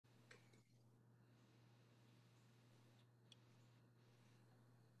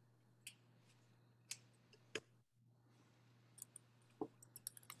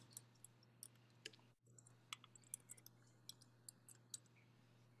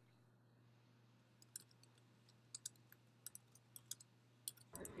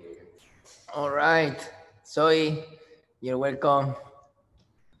All right. Zoe, you're welcome.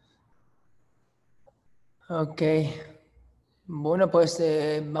 Ok. Bueno, pues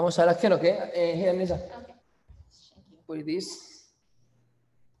vamos a la acción, ¿ok? Here, Lisa. Okay. Put this.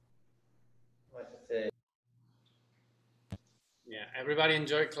 Yeah, everybody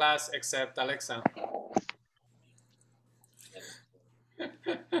enjoy class except Alexa.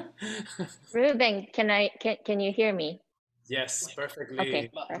 Ruben, can you hear me? Yes, perfectly. Okay,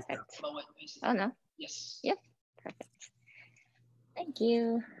 perfect. Oh no. Yes. Yep, perfect. Thank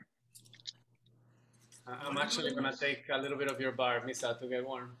you. I'm actually gonna take a little bit of your bar, Misa, to get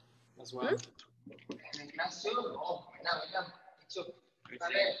warm as well.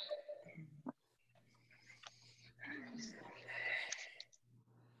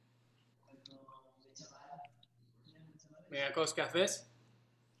 Megacos, ¿qué haces?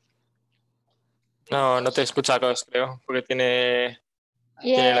 No, no te escucha, Cos, creo, porque tiene la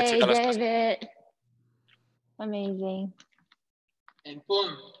Yay, chica las cosas. David. Amazing. And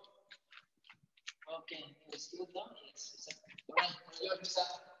boom. Okay, it's good, no?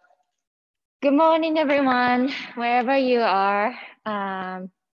 Good morning, everyone, wherever you are.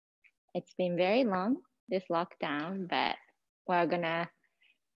 It's been very long, this lockdown, but we're gonna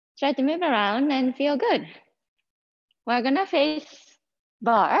try to move around and feel good. We're gonna face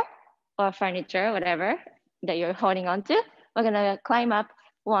bar or furniture, whatever that you're holding on to. We're gonna climb up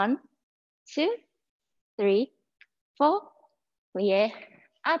 1, 2, 3, 4, clear,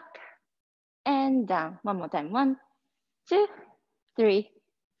 up and down. One more time. 1, 2, 3,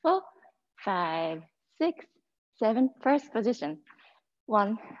 4, 5, 6, 7. First position.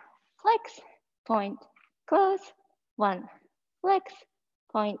 1, flex, point, close. 1, flex,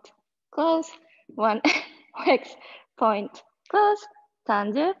 point, close. 1, flex, point, close.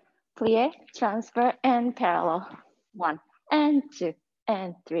 Tandu, plie, transfer, and parallel. 1 and 2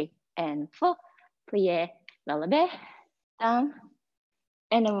 and 3 and 4. Plie, releve, down.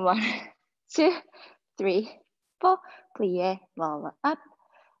 And then 1, 2, 3, 4. Plie, roll up.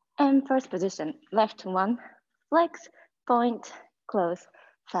 And first position, left 1, flex, point, close,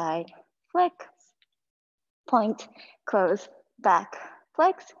 side, flex, point, close, back,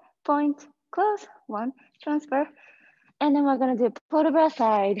 flex, point, close, 1, transfer. And then we're gonna do vertebra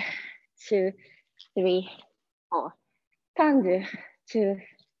side, 2, 3, 4. Tandu, 2,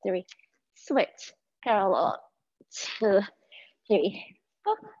 3, switch, parallel, 2, 3,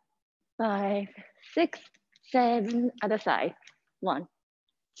 4, 5, 6, 7, other side, 1,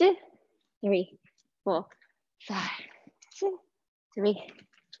 2, 3, 4, 5, 2, 3,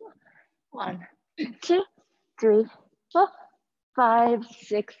 1, 2, 3, 4, 5,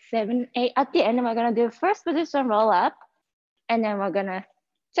 6, 7, 8. At the end, we're gonna do first position roll up, and then we're gonna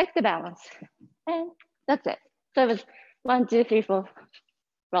check the balance, and that's it. So it was 1, 2, 3, 4,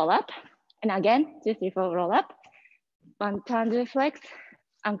 roll up, and again 2, 3, 4, roll up. 1 tandu flex,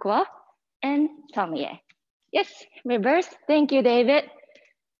 encore, and tomie. Yes, reverse. Thank you, David.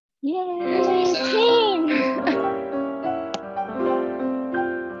 Yay, team!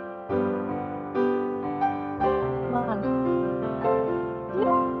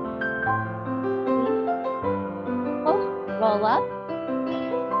 Roll up.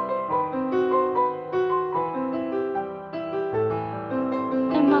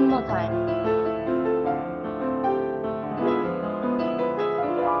 And one more time.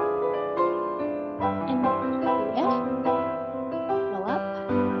 And yeah. Roll up.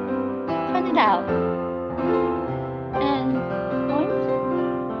 Turn it out. And point.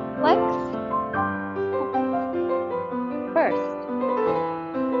 Flex. First.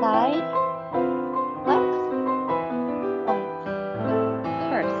 Side. Flex. Point.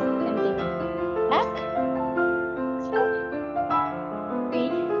 First. Same thing. Back. 2, 3,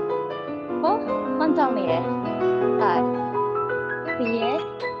 4. One down here. 5. Plie.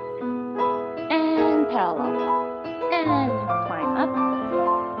 And parallel. And climb up.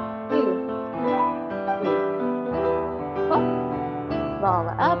 2, 3, 4. Roll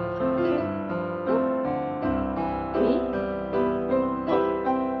up. 2, 3, 4.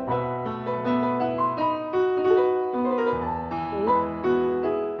 2, 3.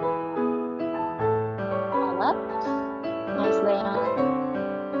 Roll up. Nicely on.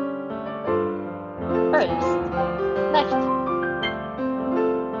 First. Left.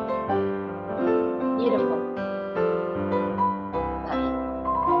 Beautiful. Side.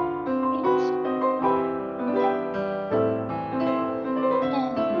 Reach.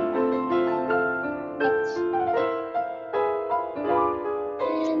 And reach.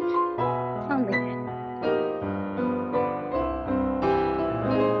 And tumbling it.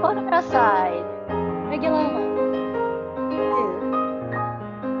 Vertebra side. Regular 1, 2,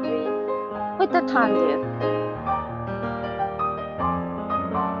 3, the tandu.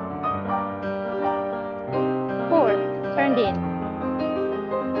 Four, turned in.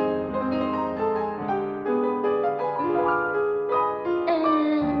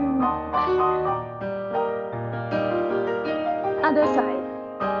 And other side.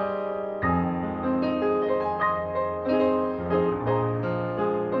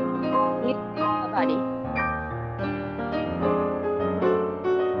 Use your body.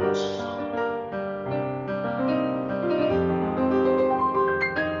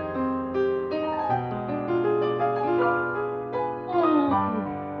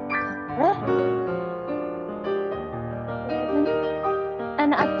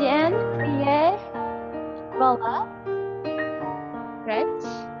 And at the end, plie, roll up, stretch,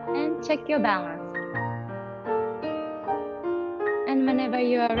 and check your balance. And whenever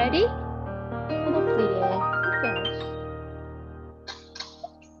you are ready, little plie, finish.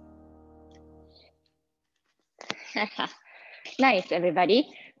 Nice, everybody.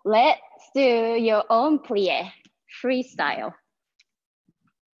 Let's do your own plie, freestyle.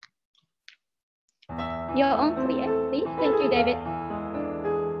 Your own plie, please. Thank you, David.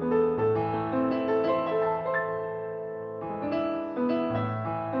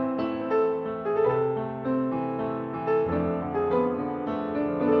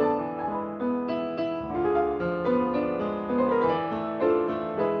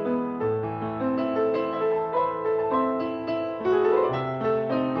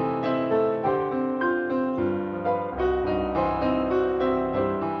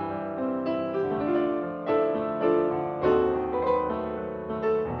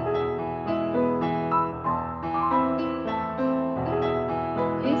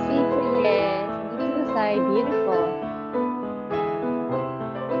 Beautiful.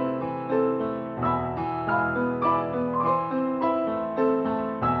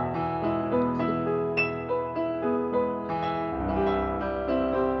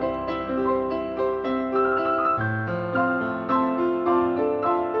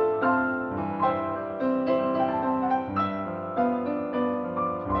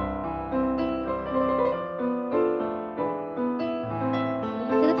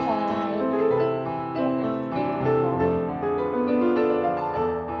 To the side.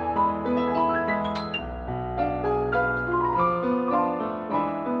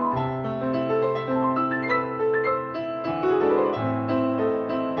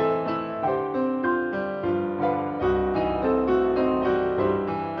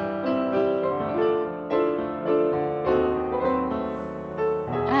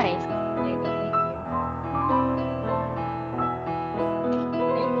 Nice. Thank you.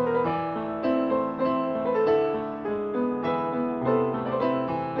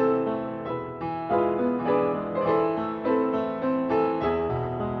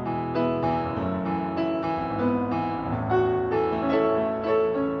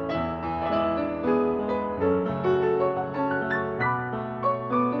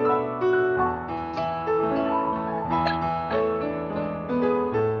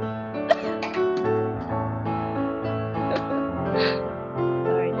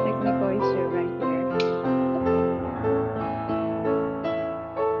 Sorry, technical issue right here.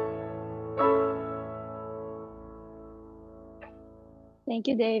 Thank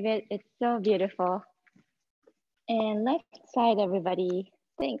you, David. It's so beautiful. And left side, everybody.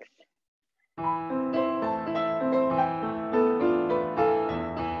 Thanks.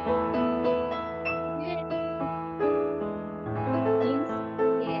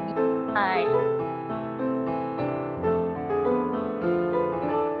 Hi.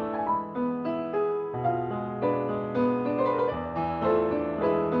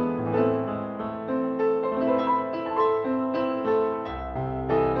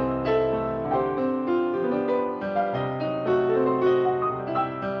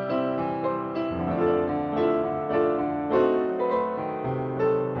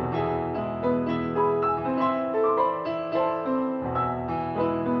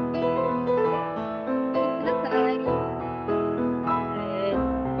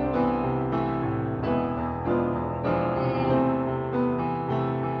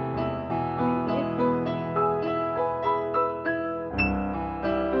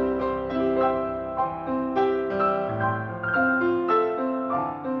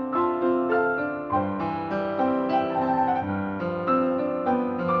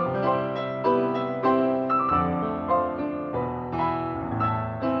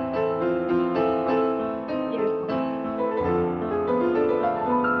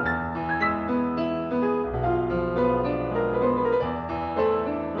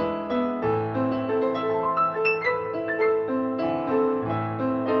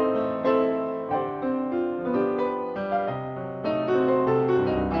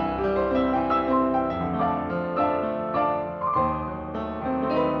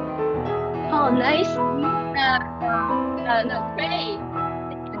 nice. No, great.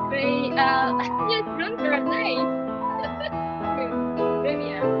 Great. Yes, drums are nice.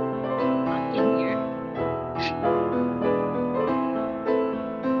 Trivia. In here.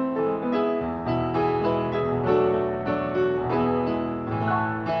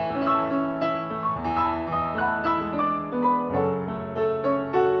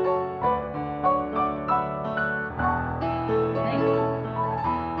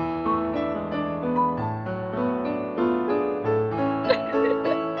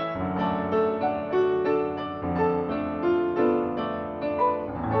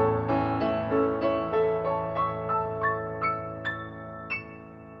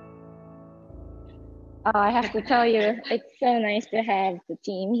 Oh, I have to tell you, it's so nice to have the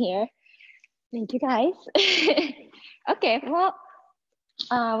team here. Thank you, guys. Okay, well,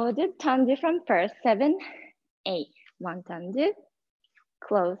 we'll do tandu from first. 7, 8. 1 tandu,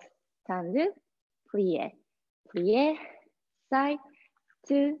 close, tandu, plie, plie, side,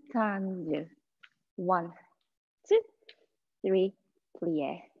 2 tandu. 1, 2, 3,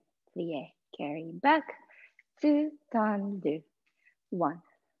 plie, plie, carry back, 2 tandu. 1,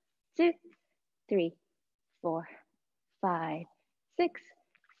 2, 3, 4, 5, 6,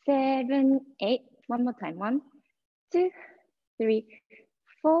 7, 8. One more time. 1, 2, 3,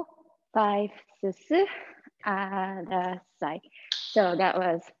 4, 5, 6. Other side. So that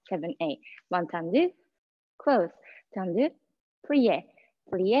was 7, 8. 1 tandu, close, tandu, plie,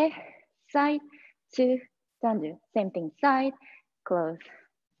 plie, side, 2 tandu. Same thing, side, close,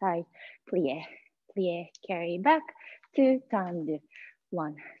 side, plie, plie, carry back, 2 tandu.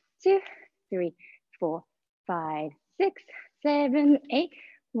 1, 2, 3, 4, 5, 6, 7, 8.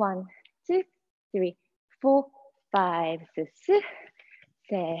 1, 2, 3, 4, 5, 6,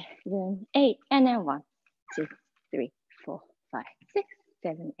 7, 8. And then 1, 2, 3, 4, 5, 6,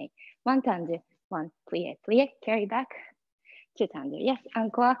 7, 8. 1 tandu, 1 plie, plie, carry back, 2 tandu. Yes,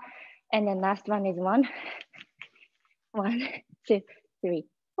 encore. And then last one is 1, 1, 2, 3,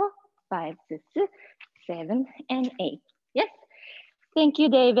 4, 5, 6, 7, and 8. Yes. Thank you,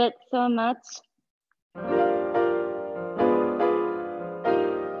 David, so much.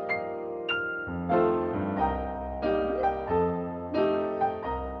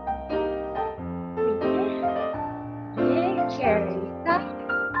 Carry back.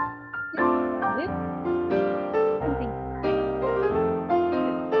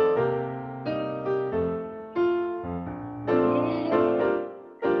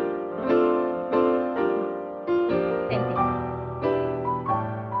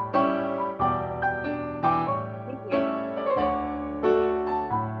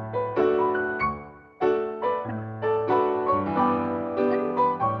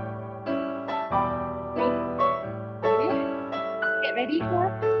 Get ready for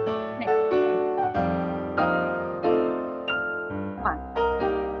next time. 1, 2,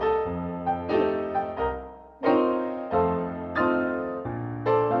 3.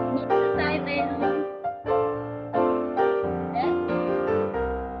 Meet the silence. And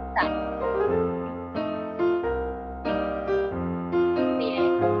stop. Clear.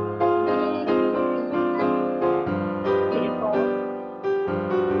 Beautiful.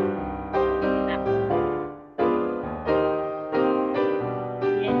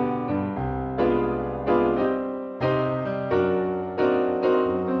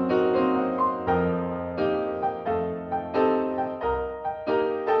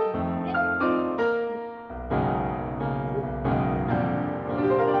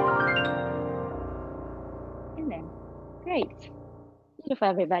 And then, great. Beautiful,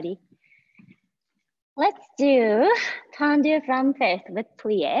 everybody. Let's do tandu from fifth with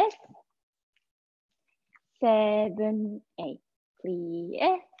plies. 7, 8.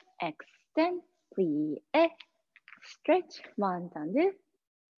 Plie, extend, plie, stretch, 1 tandu,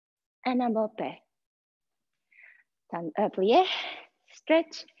 and envelope. Plie,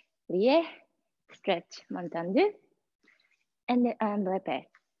 stretch, plie, stretch, 1 tandu, and the envelope.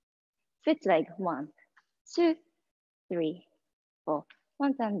 Switch leg, 1, 2, 3, 4,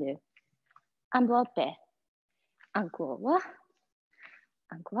 1 tandu, envelope, ankle,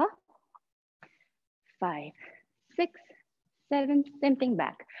 5, 6, 7, same thing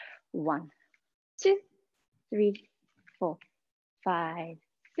back. 1, 2, 3, 4, 5,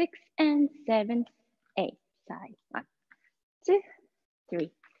 6, and 7, 8. Side. 1, 2,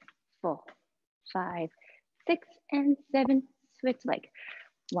 3, 4, 5, 6, and 7. Switch leg.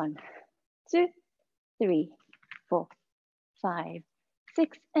 1, 2, 3, 4, 5,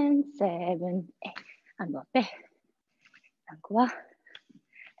 6, and 7, 8. Envelope. Ankle.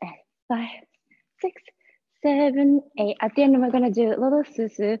 And 5, 6, 7, 8. At the end, we're going to do a little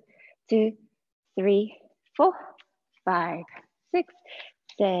susu to 3, 4, 5, 6,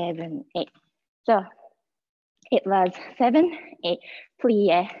 7, 8. So it was 7, 8,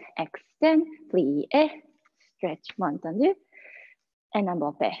 plie, extend, plie, stretch, one tendu, and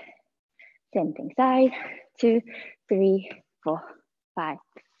envelope. Same thing, side, 2, 3, 4, 5,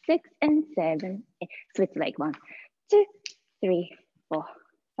 6, and 7, 8. Switch leg, 1, 2, 3, 4,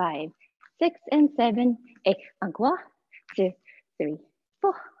 5, 6, and 7, 8. Encore, 2, 3,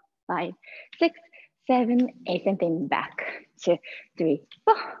 4, 5, 6, 7, 8, and then back. 2, 3,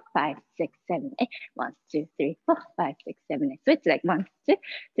 4, 5, 6, 7, 8. 1, 2, 3, 4, 5, 6, 7, 8. Switch leg, 1, 2,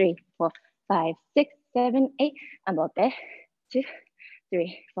 3, 4, 5, 6, 7, 8. Envelope, 2,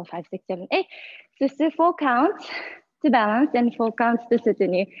 3, 4, 5, 6, 7, 8. Just do 4 counts to balance and 4 counts to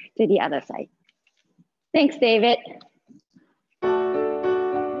soutenu to the other side. Thanks, David.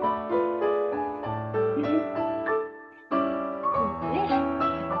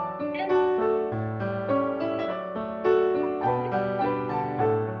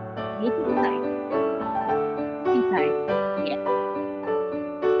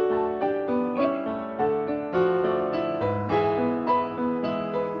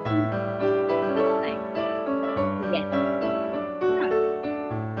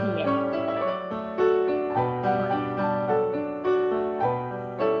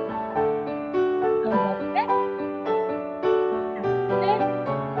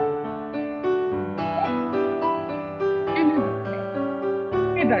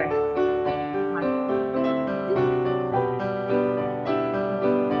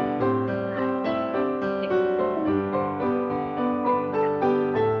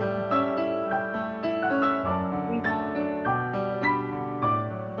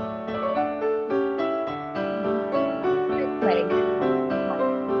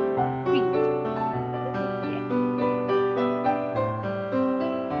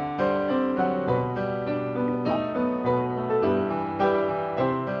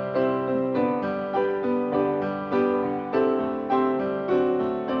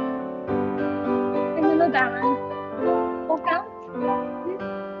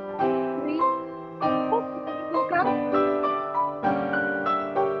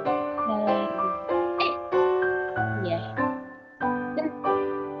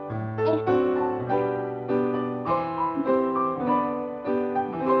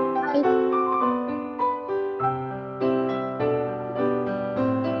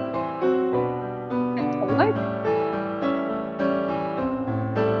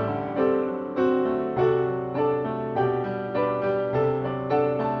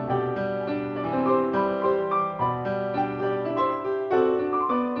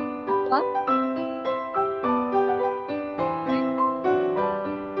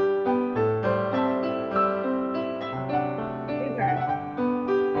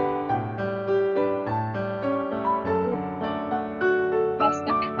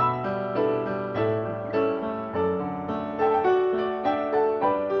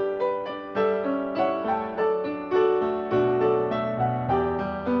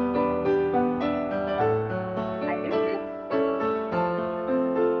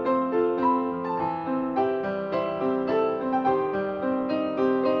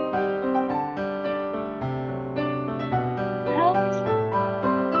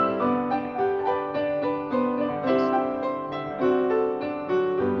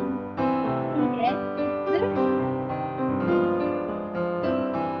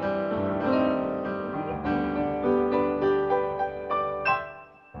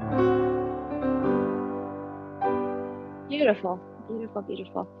 Beautiful, beautiful,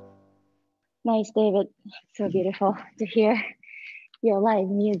 beautiful. Nice, David. So beautiful to hear your live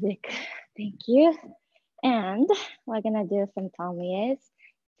music. Thank you. And we're gonna do some Tomlies.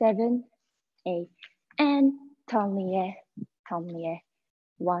 7, 8, and Tomlie, Tomlie.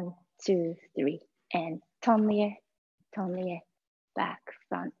 1, 2, 3, and Tomlie, Tomlie. Back,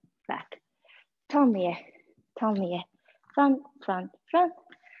 front, back. Tomlie, Tomlie. Front, front, front.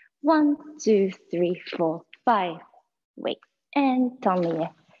 1, 2, 3, 4, 5. Wait, and Tomlie,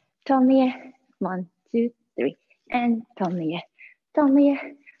 Tomlie. 1, 2, 3, and Tomlie, Tomlie.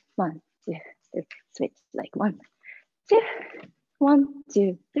 1, 2, 3. Switch like 1, 2, 1,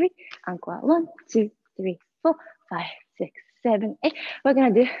 2, 3. Encore 1, 2, 3, 4, 5, 6, 7, 8. We're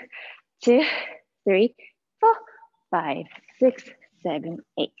gonna do 2, 3, 4, 5, 6, 7,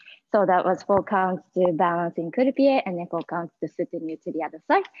 8. So that was 4 counts to balancing coup de pied and then 4 counts to soutenu to the other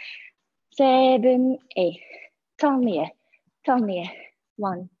side. 7, 8. Tomlie, Tomlie.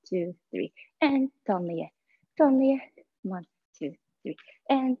 1, 2, 3, and Tomlie, Tomlie. 1, 2, 3,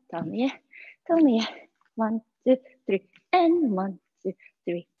 and Tomlie, Tomlie. 1, 2, 3, and 1, 2,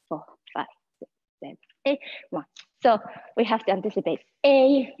 3, 4, 5, A, 1. So we have to anticipate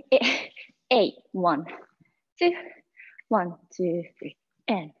A, 1, 2, 1, 2, 3,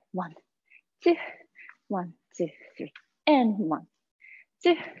 and 1, 2, 1, 2, 3, and 1,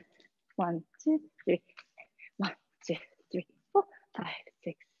 2, 1, 2, 3, 1, 2, 3, 4, 5,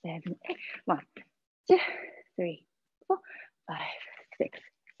 6, 7, 8, 1, 2, 3, 4, 5, 6,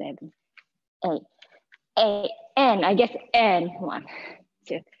 7, 8. And I guess and 1,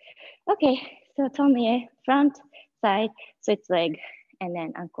 2. Okay, so tournier, front, side, switch leg, and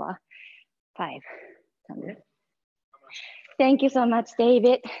then encore. 5. Thank you so much,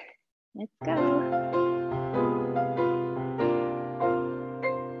 David. Let's go.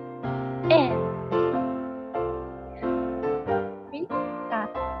 And 3,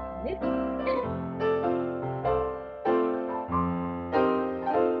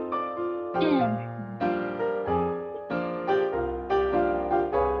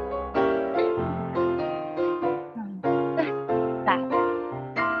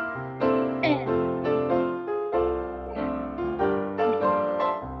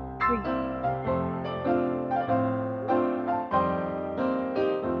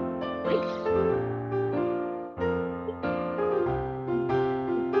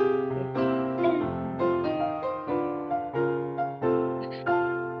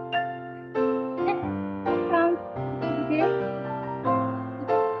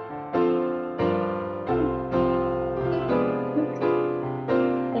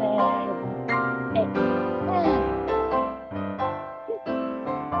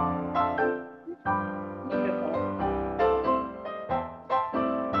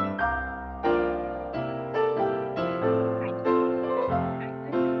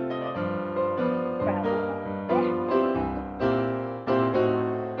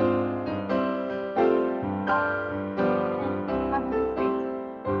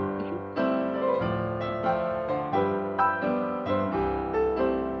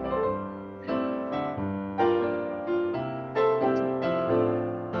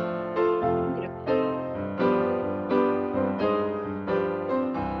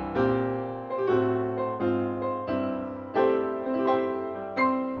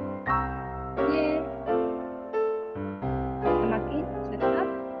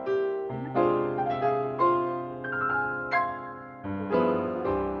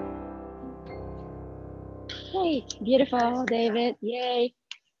 Yay, beautiful, David. Yay.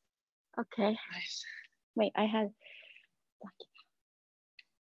 Okay. Nice. Wait, I had.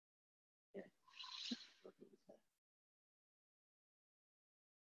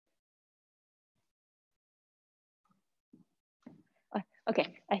 Okay,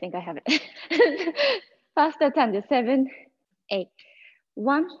 I think I have it. Faster tangent, 7, 8.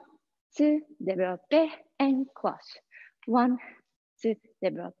 1, 2, développé and cross. 1, 2,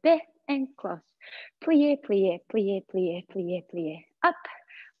 développé and cross. Plié, plié, plié, plié, plié, plié. Up.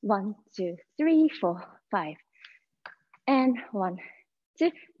 1, 2, 3, 4, 5. And 1,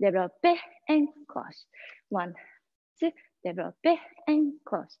 2, développé and cross. 1, 2, développé and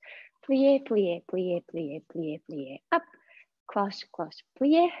cross. Plié, plié, plié, plié, plié, plié. Up. Cross, cross,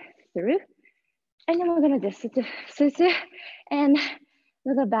 plié, through. And then we're gonna do susu and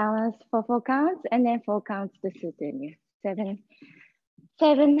little balance for 4 counts, and then 4 counts to susu. 7,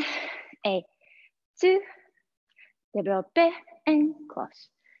 7, 8, 2, développé and cross.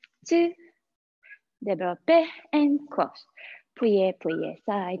 2, développé and cross. Plié, plié,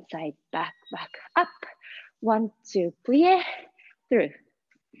 side, side, back, back, up. 1, 2, plié, through.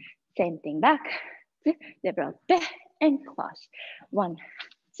 Same thing back. 2, développé and cross. 1,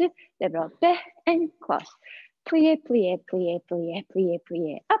 2, développé and cross. Plié, plié, plié, plié, plié,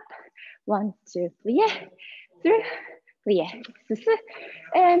 plié, up. 1, 2, plié, through, plié, susu,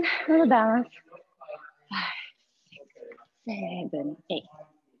 and little balance. 5, 6, 7, 8.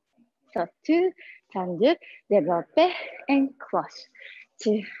 So 2, tendu, développé and cross.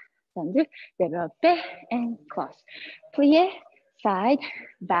 2, tendu, développé and cross. Plié, side,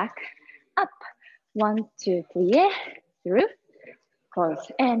 back, up. 1, 2, plié, through,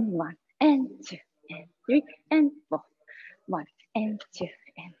 close, and 1, and 2, and 3, and 4. 1, and 2,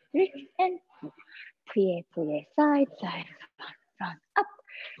 and 3, and 4. Plié, plié, side, side, front, up.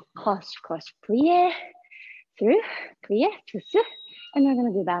 Cross, cross, plié, through, plié, susu. And we're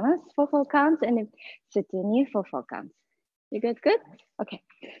gonna do balance for 4 counts and then soutenu for 4 counts. You good, good? Okay.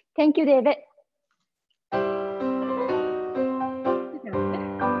 Thank you, David.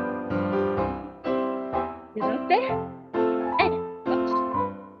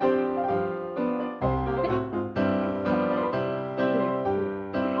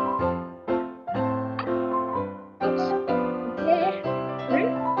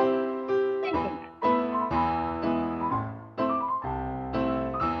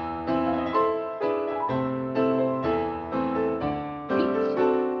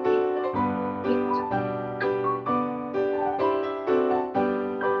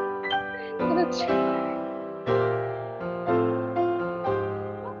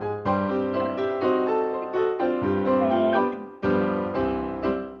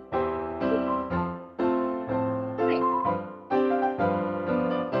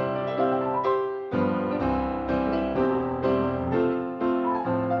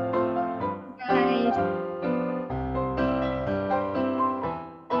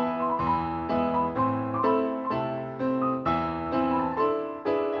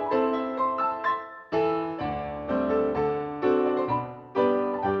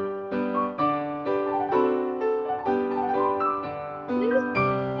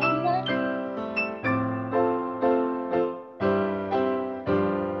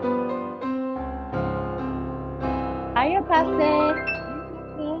 Ayo pase.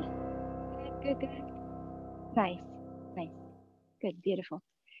 Good, good. Nice, nice. Good, beautiful.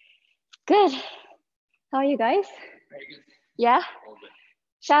 Good. How are you guys? Very good. Yeah? All good.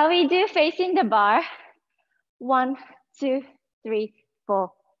 Shall we do facing the bar? 1, 2, 3,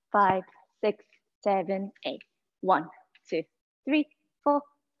 4, 5, 6, 7, 8. 1, 2, 3, 4,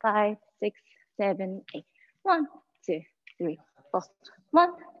 5, 6, 7, 8. 1, 2, 3, 4. 1,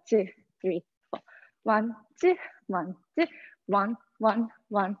 2, 3, 4. 1, 2, 1, 2, 1, 1,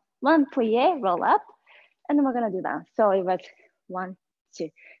 1, 1. Plie, roll up. And then we're gonna do that. So it was 1, 2,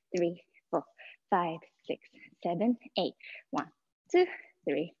 3, 4, 5, 6, 7, 8. 1, 2,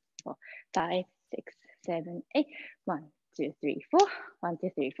 3, 4, 5, 6, 7, 8. 1, 2, 3, 4. 1, 2,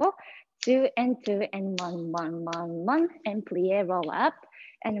 3, 4. 2 and 2 and 1, 1, 1, 1. And plie, roll up.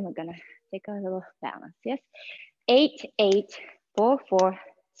 And then we're gonna take a little balance. Yes. 8, 8, 4, 4,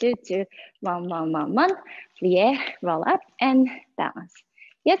 2, 2, 1, 1, 1, 1. Plie, roll up and balance.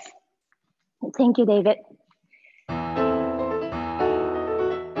 Yes. Thank you, David.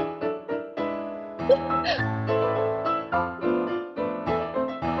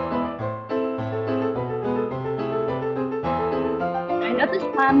 I know this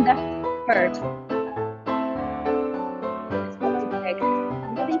time the first.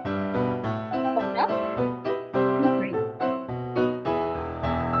 Ready? Hold up. And breathe.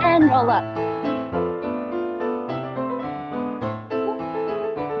 And roll up.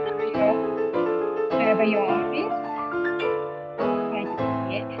 Wherever you are, please. Try to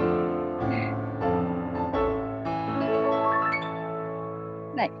see it.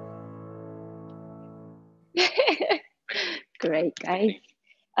 Nice. Great, guys.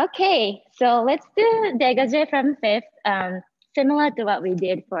 Okay, so let's do dégagé from fifth, similar to what we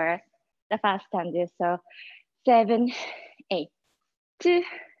did for the fast stanza. So 7, 8, 2,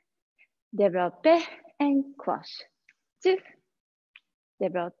 développé and cloche. 2,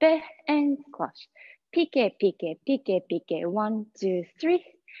 développé and cloche. Piqué, piqué, piqué, piqué. 1, 2, 3.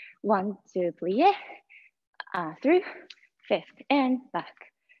 1, 2, plié. Through. Fifth and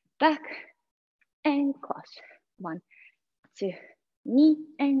back, back and cloche. 1, 2, knee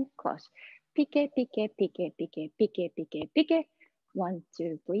and cloche. Piqué, piqué, piqué, piqué, piqué, piqué, piqué. 1,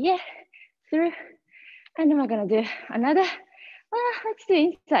 2, plié. Through. And then we're gonna do another. Let's do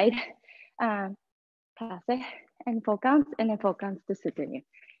inside. Passe and 4 counts, and then 4 counts to soutenu.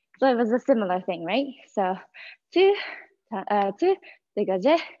 So it was a similar thing, right? So 2, 2,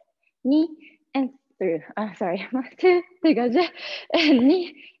 dégagé, knee, and through. Sorry, 2, dégagé,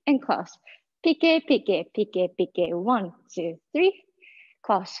 knee, and cloche. Piqué, piqué, piqué, piqué. 1, 2, 3.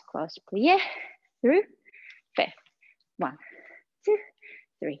 Cloche, cloche, plié, through. Fifth. 1, 2,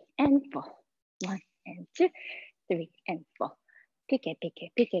 3, and 4. 1 and 2, 3, and 4. Piqué, piqué,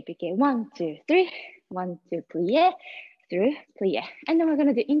 piqué, piqué. 1, 2, 3. 1, 2, plié, through, plié. And then we're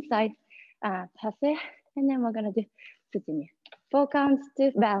gonna do inside, passe, and then we're gonna do soutenu. 4 counts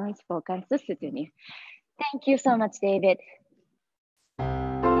to balance, 4 counts to soutenu. Thank you so much, David.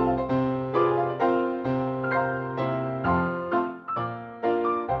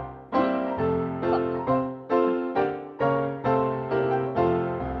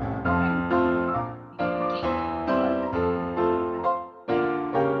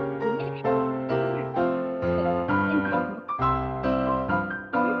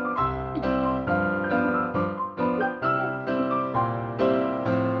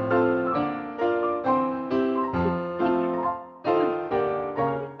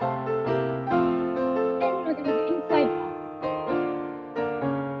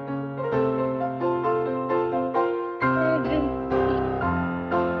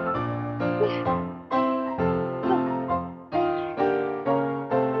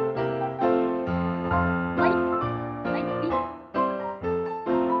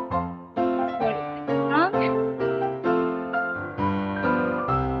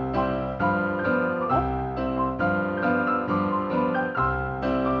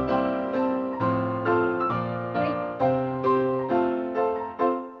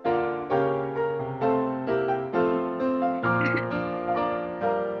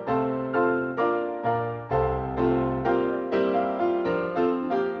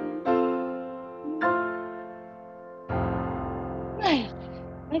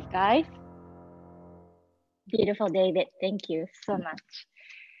 nice, guys. Beautiful, David. Thank you so much.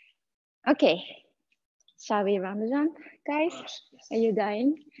 Okay, shall we run the jump, guys? Are you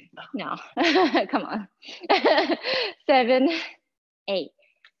dying? No, come on. 7, 8,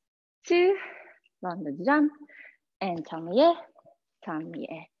 2, run the jump, and tamie,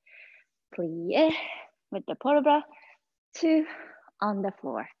 plie, with the portobra, 2 on the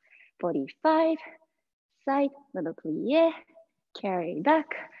floor, 45, side, little plie, carry back,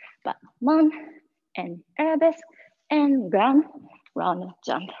 battement, and arabesque, and ground, round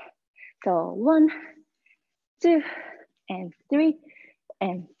jump. So 1, 2, and 3,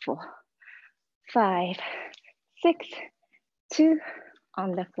 and 4, 5, 6, 2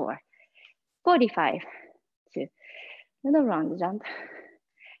 on the floor, 45, 2, little round jump,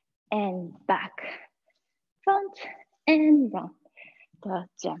 and back, front, and round the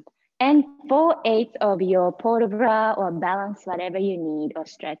jump. And 4/8 of your portobra or balance, whatever you need, or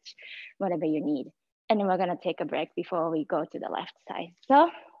stretch, whatever you need. And then we're gonna take a break before we go to the left side. So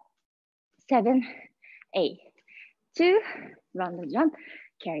 7, 8, 2, round the jump,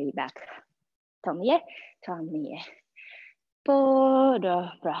 carry back. Tomie,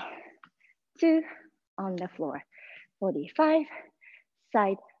 portobra, 2 on the floor, 45,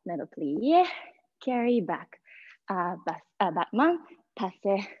 side, middle plie, carry back. Battement,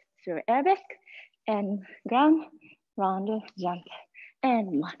 passe through arabesque, and ground, round jump,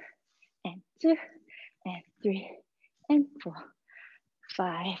 and 1, and 2, and 3, and 4,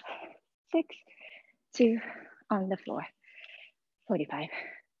 5, 6, 2 on the floor, 45,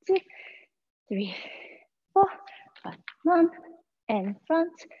 2, 3, 4, 5, 1, and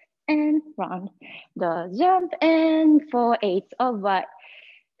front, and round the jump, and 4/8 of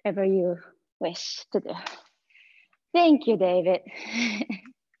whatever you wish to do. Thank you, David.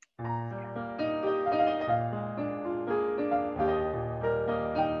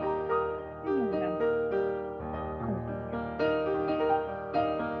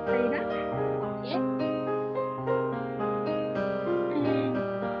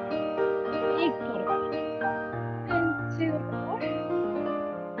 Big portobra. And 2 on the floor.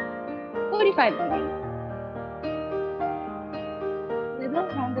 45 remain. Little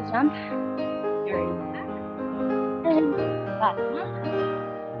round the jump. Carry back. And back one.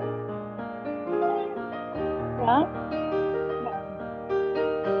 And round.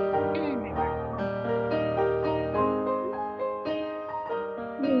 And reverse. 1,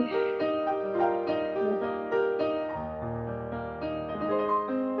 2, 3, 4.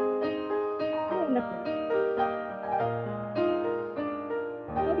 On the floor.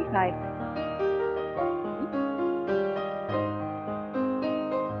 45.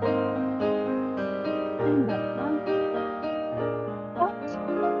 And back one. Front.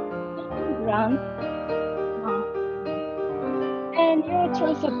 And round. And your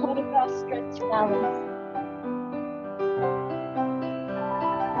choice of portobra, stretch, balance.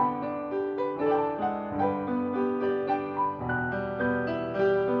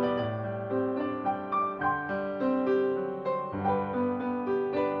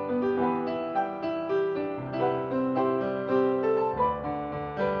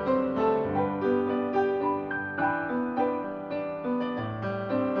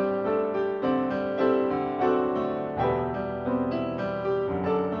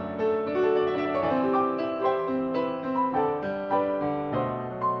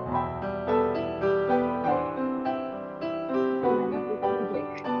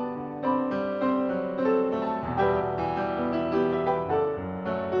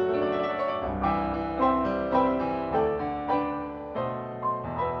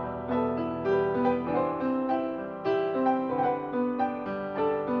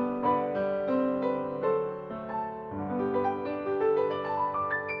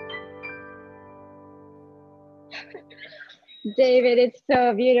 David, it's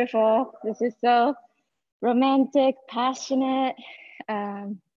so beautiful. This is so romantic, passionate,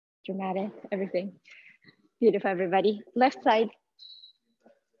 dramatic, everything. Beautiful, everybody. Left side.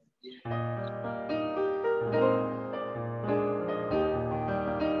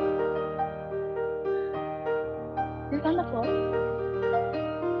 Sit on the floor.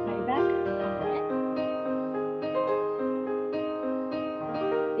 Carry back.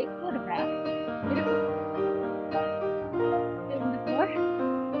 Big photograph. Beautiful. Sit on the floor.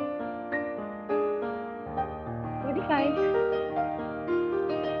 45.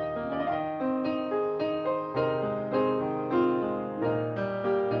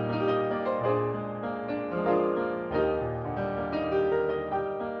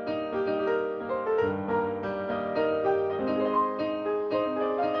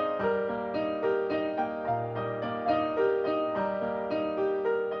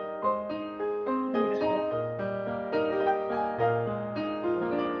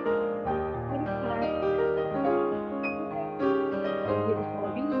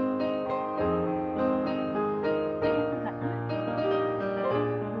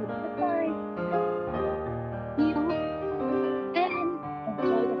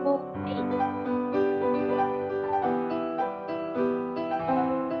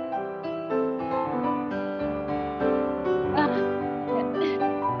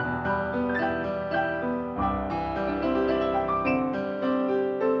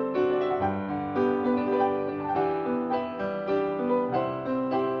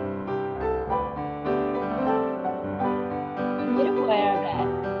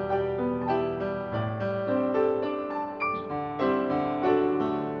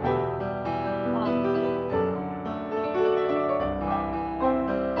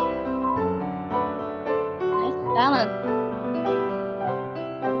 balance.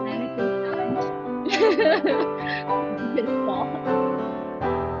 Beautiful.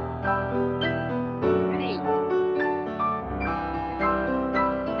 Great.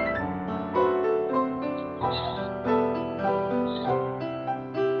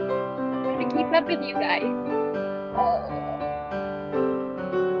 Try to keep up with you guys.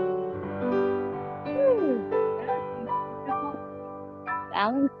 Woo. That's beautiful.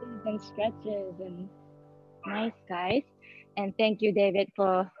 Balances and stretches and nice, guys. And thank you, David,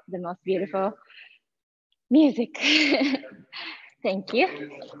 for the most beautiful music. Thank you.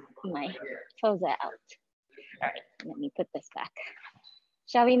 My toes are out. All right, let me put this back.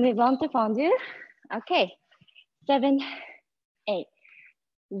 Shall we move on to fondue? Okay, 7, 8.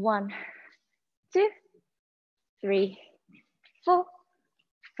 1, 2, 3, 4,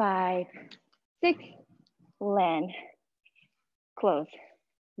 5, 6. Land. Close.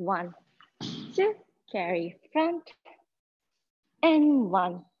 1, 2. Carry front. And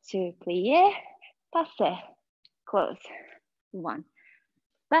 1, 2. Plie. Passe. Close. 1.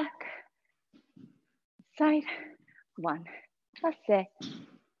 Back. Side. 1. Passe.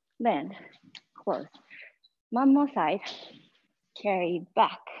 Land. Close. One more side. Carry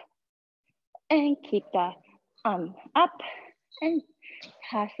back. And keep the arm up. And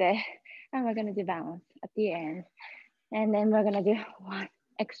passe. And we're going to do balance at the end. And then we're going to do 1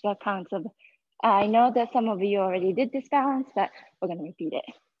 extra count of. I know that some of you already did this balance, but we're going to repeat it.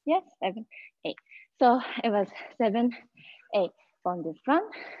 Yes, 7, 8. So it was 7, 8. Fondue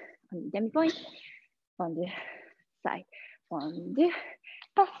front, fondue demi point, fondue side, fondue,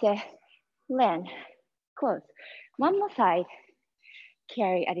 passe, land, close. One more side,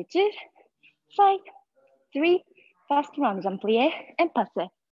 carry attitude, side, 3, fast round, jump plie, and passe,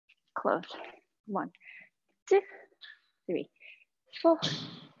 close. 1, 2, 3, 4,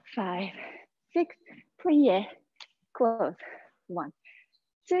 5, 6, plie, close. 1,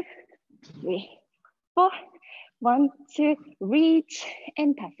 2, 3, 4, 1, 2, reach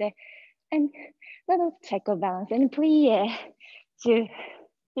and passe, and little check of balance and plie. 2,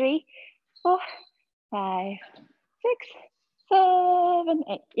 3, 4, 5, 6, 7,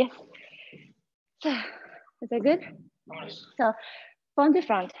 8. Yes. So is that good? So fondue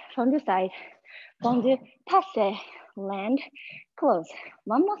front, fondue side, fondue passe, land, close.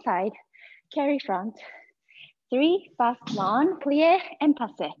 One more side, carry front, 3, fast one, plie and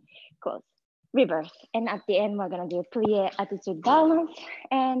passe, close. Reverse. And at the end, we're gonna do plie, attitude, balance,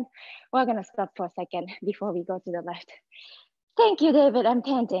 and we're gonna stop for a second before we go to the left. Thank you, David, I'm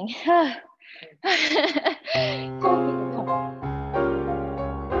panting.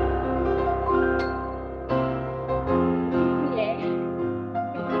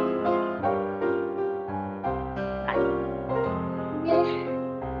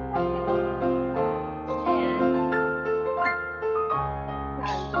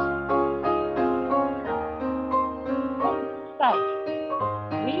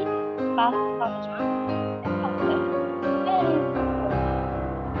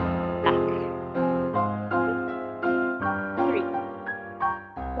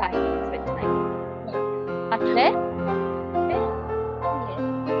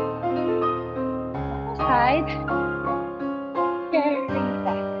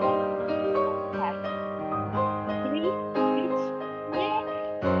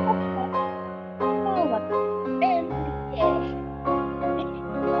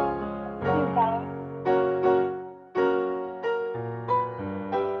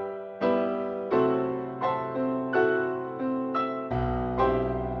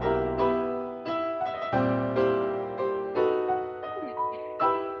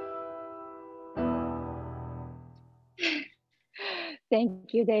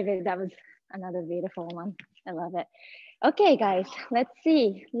 Thank you, David. That was another beautiful one. I love it. Okay, guys, let's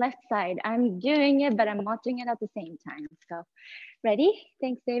see. Left side. I'm doing it, but I'm watching it at the same time. So, ready?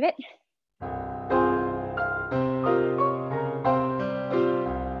 Thanks, David.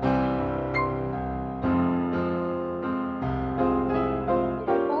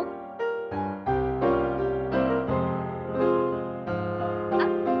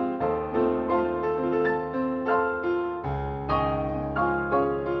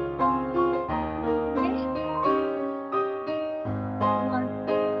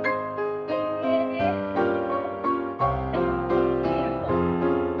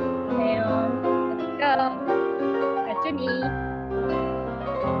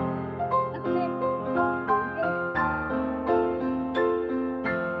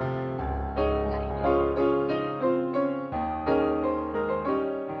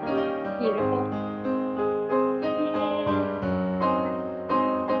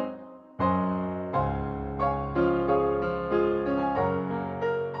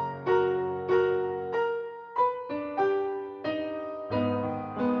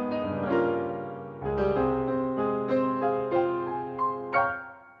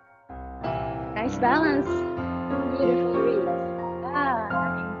 Nice balance. Beautiful read. What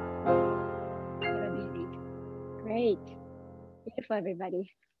a beauty. Great. Beautiful,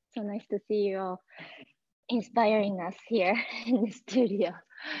 everybody. So nice to see you all inspiring us here in the studio.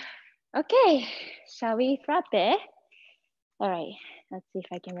 Okay, shall we frappe? All right, let's see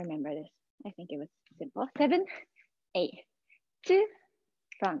if I can remember this. I think it was simple. 7, 8, 2,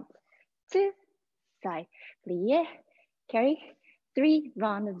 front, 2, side, plie, carry, 3,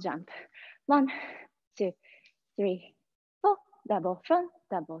 round jump. 1, 2, 3, 4, double front,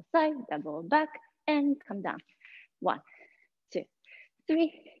 double side, double back, and come down. 1, 2,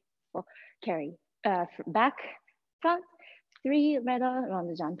 3, 4, carry, back, front, 3, middle,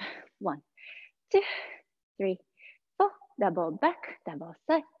 round jump. 1, 2, 3, 4, double back, double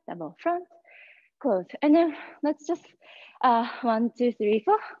side, double front, close. And then let's just 1, 2, 3,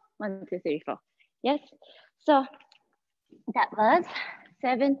 4, 1, 2, 3, 4. Yes. So that was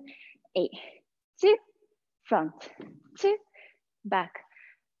 7, 8, 2, front, 2, back,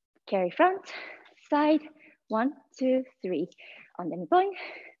 carry front, side, 1, 2, 3. On the point,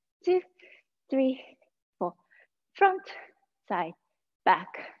 2, 3, 4. Front, side, back,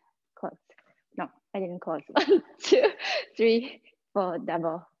 close. No, I didn't close. 1, 2, 3, 4.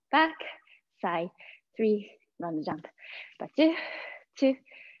 Double back, side, 3, round jump. But 2, 2,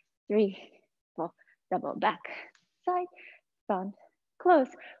 3, 4. Double back, side, front, close.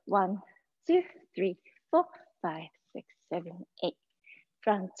 1, 2, 3, 4, 5, 6, 7, 8.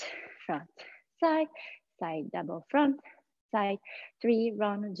 Front, front, side, side, double front, side, 3,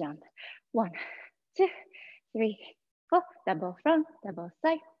 round jump. 1, 2, 3, 4. Double front, double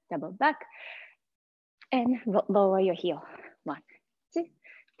side, double back, and lower your heel. 1, 2,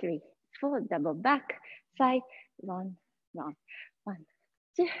 3, 4. Double back, side, round, round. 1,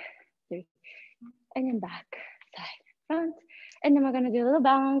 2, 3, and then back, side, front. And then we're gonna do a little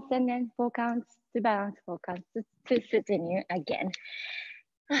balance, and then 4 counts to balance, 4 counts to continue again.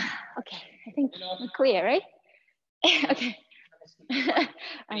 Okay, I think we're clear, right? Okay.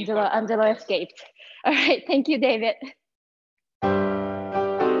 Angelo escaped. All right, thank you, David.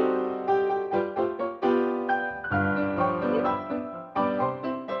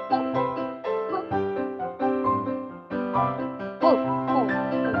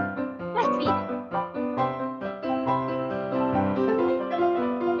 Left feet.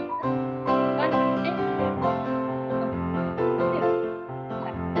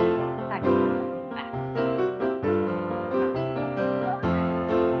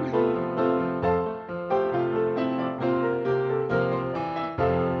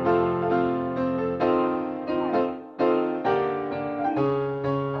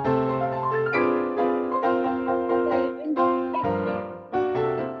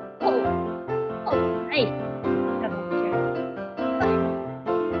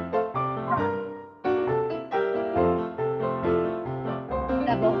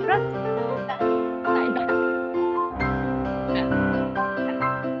 Double front, side back.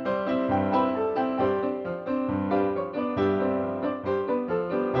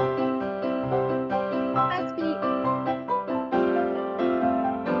 Last feet.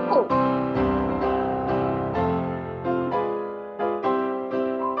 Oh.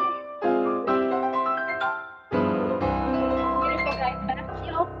 Beautiful, guys. Back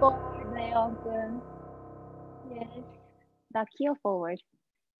heel forward, Leon-kun. Yes. Back heel forward.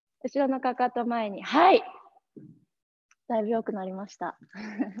 後ろのかかと前に。はい。だいぶ良くなりました。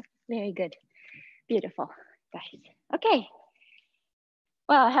Very good. Beautiful, guys. Okay.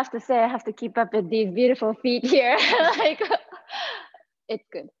 Well, I have to say, I have to keep up with these beautiful feet here. Like, it's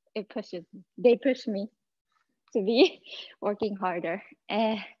good. It pushes, they push me to be working harder.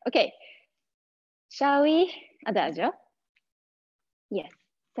 Okay. Shall we? Adagio? Yes.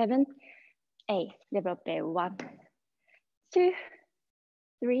 7, 8. Develope 1, 2,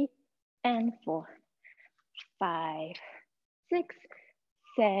 3, and 4, 5, 6,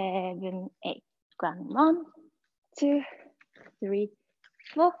 7, 8. Ground 1, 2, 3,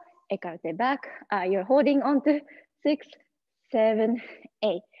 4. Écarté back. You're holding on to 6, 7,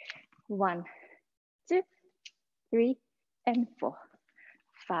 8. 1, 2, 3, and 4,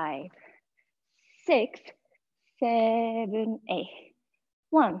 5, 6, 7, 8.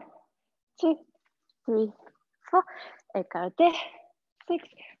 1, 2, 3, 4. Écarté. 6.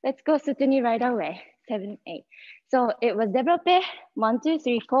 Let's go sutuni right away. 7, 8. So it was développé 1, 2,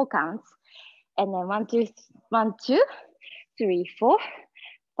 3, 4 counts. And then 1, 2, 1, 2, 3, 4,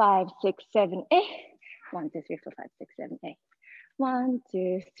 5, 6, 7, 8. 1, 2, 3, 4, 5, 6, 7, 8. 1,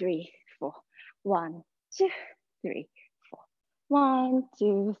 2, 3, 4. 1, 2, 3, 4. 1,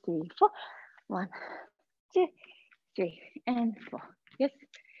 2, 3, 4. 1, 2, 3, and 4. Yes.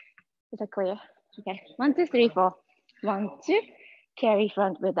 Is that clear? Okay, 1, 2, 3, 4. 1, 2. Carry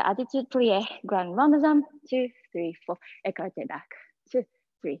front with the attitude plie. Grand Ramazan. 2, 3, 4. Écarté back. 2,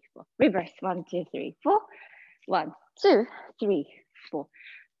 3, 4. Reverse. 1, 2, 3, 4. 1, 2, 3, 4.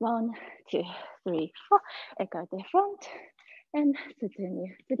 1, 2, 3, 4. Écarté front. And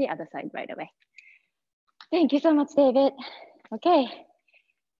continue to the other side right away. Thank you so much, David. Okay.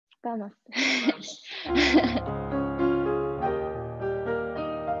 Vamos.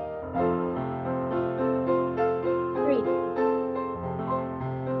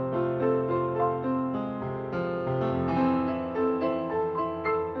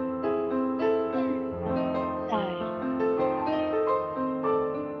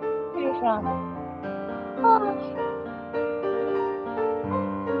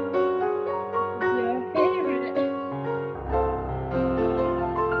 From your favorite.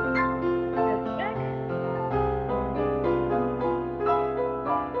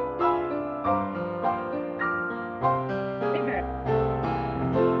 River.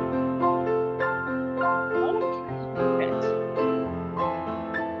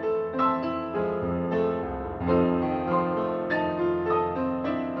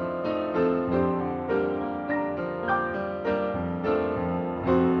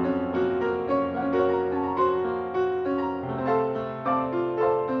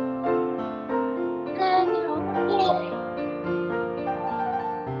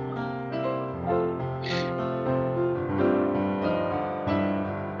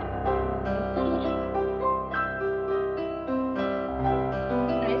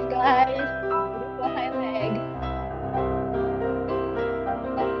 Nice guys. Beautiful high leg.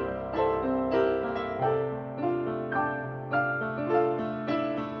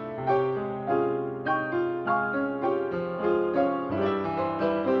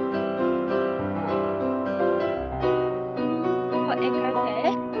 Oh, écarté.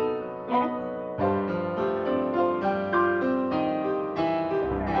 Yes.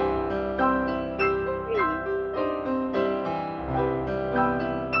 Breathe.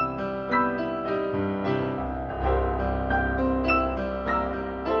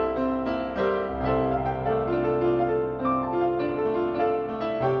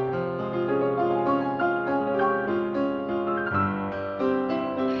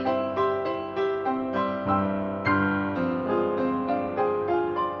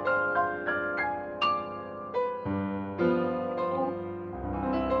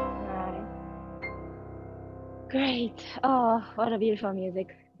 Nice. Great. Oh, what a beautiful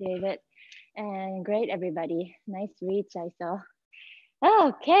music, David. And great, everybody. Nice reach, I saw.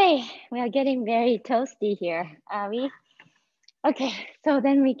 Okay, we are getting very toasty here, are we? Okay, so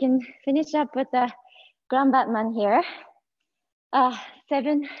then we can finish up with the Grand Batman here.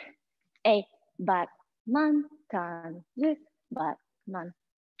 7, 8, Batman, Tandu, Batman.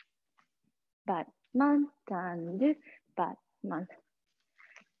 Batman, Tandu, Batman.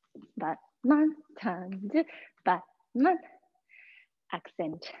 Batman, Tandu, Batman.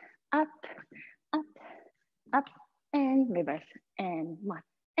 Accent up, up, up, and reverse. And 1,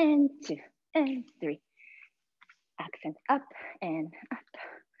 and 2, and 3. Accent up, and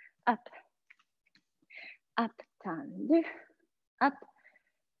up, up, tandu, up,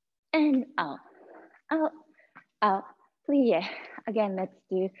 and out, out, out, plie. Again, let's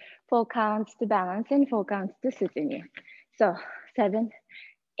do 4 counts to balance and 4 counts to soutenu. So 7,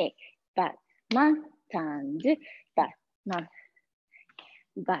 8, Batman, tandu, Batman.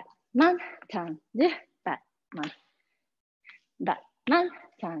 Batman, tandu, Batman. Batman,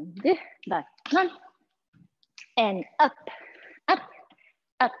 tandu, Batman. And up, up,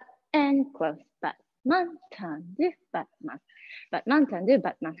 up, and close. Batman, tandu, Batman. Batman, tandu,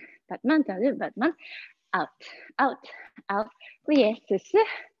 Batman. Batman, tandu, Batman. Out, out, out. Plie, susu.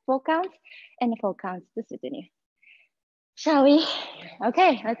 4 counts and 4 counts to soutenu. Shall we?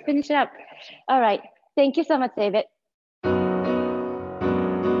 Okay, let's finish it up. All right. Thank you so much, David.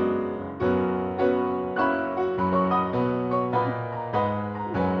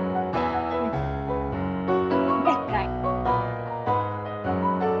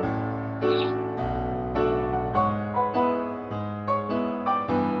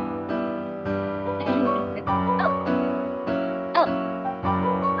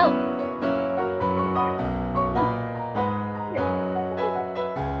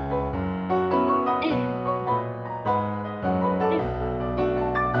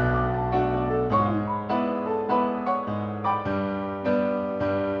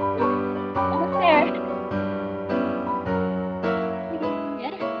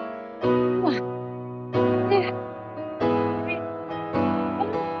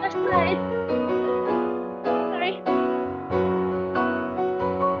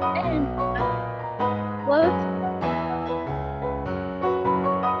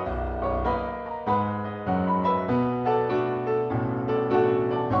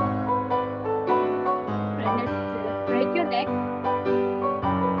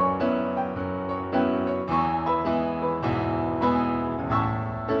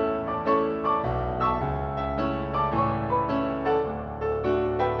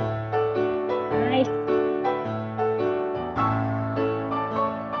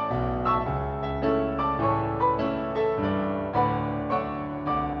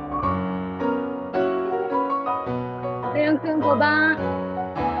 5番。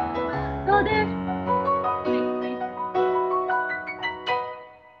そうです。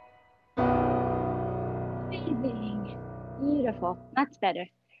Amazing. Beautiful. Much better.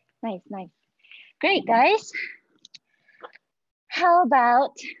 Nice, nice. Great, guys. How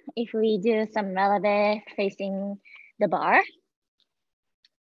about if we do some relevé facing the bar?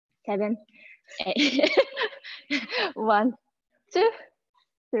 7, 8. 1, 2,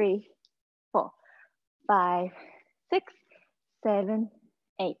 3, 4, 5, 6, 7,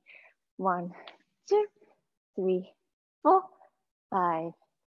 8. 1, 2, 3, 4, 5,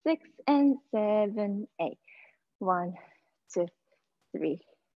 6, and 7, 8. 1, 2, 3,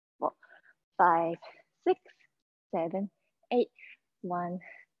 4, 5, 6, 7, 8. 1,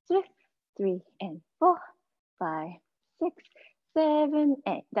 2, 3, and 4, 5, 6, 7,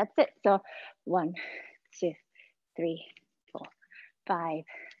 8. That's it. So 1, 2, 3, 4, 5,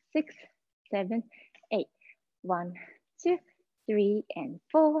 6, 7, 8. 1, 2, 3, and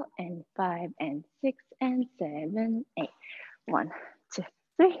 4, and 5, and 6, and 7, 8. 1, 2,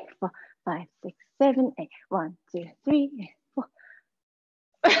 3, 4, 5, 6, 7, 8. 1, 2, 3, and 4.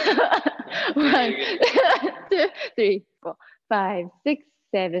 1, 2, 3, 4, 5, 6,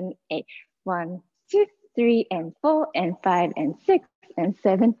 7, 8. 1, 2, 3, and 4, and 5, and 6, and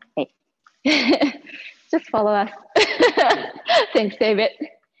 7, 8. Just follow us. Thanks, David.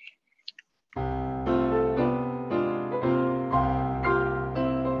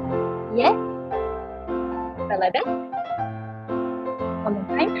 Yes. Relevé. One more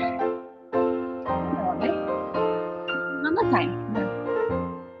time. One more time.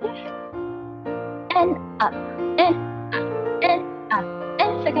 And up, and up, and up,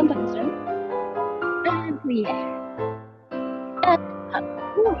 and second position. And yeah. And up.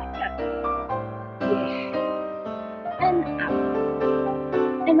 Ooh, yeah. Yeah. And up.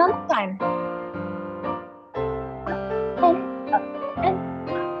 And one more time. And up, and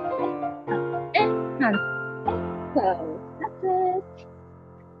up, and hand. So that's it.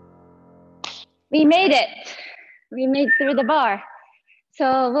 We made it. We made through the bar.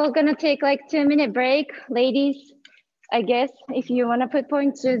 So we're gonna take like 2-minute break. Ladies, I guess if you wanna put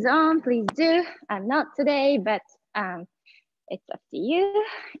point shoes on, please do. I'm not today, but it's up to you.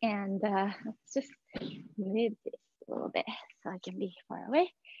 And let's just move this a little bit so I can be far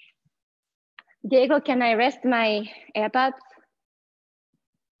away. Diego, can I rest my AirPods?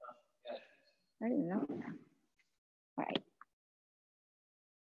 I don't know. All right.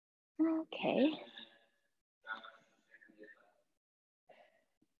 Okay.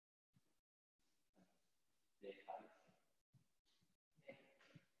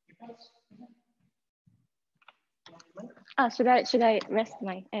 Oh, should I rest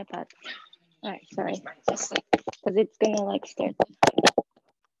my AirPods? All right, sorry. Just because it's gonna like start.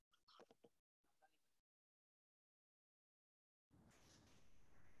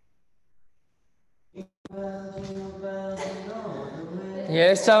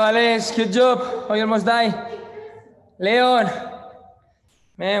 Yes, chavales, good job. We almost die. Leon,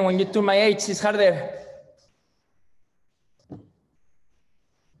 man, when you turn my age, it's harder.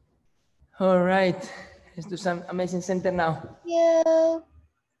 All right, let's do some amazing center now. You.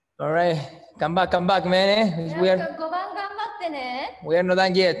 All right, come back, man. Eh? We are not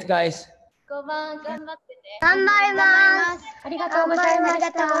done yet, guys. 5番頑張ってね。頑張ります。ありがとうございました。あ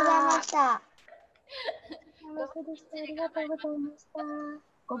りがとうございました。ありがとうございました。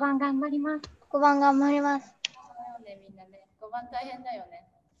5番頑張ります。5番頑張ります。そうね、みんなね。5番大変だよね。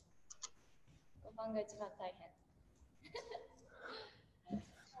5番が一番大変。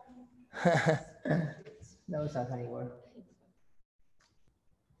That was a funny word.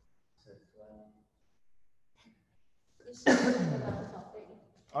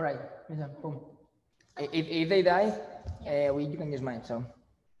 All right, boom. If they die, you can use mine. So.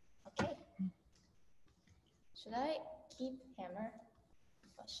 Okay. Should I keep hammer?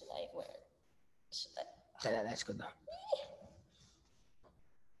 Or should I wear it? Should I? That's good though. I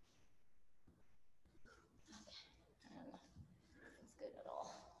don't know. It's good at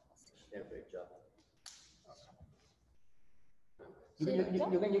all. Great job. You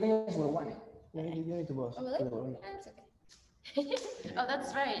can just wear one. You need to both. Oh, really? That's okay. Oh,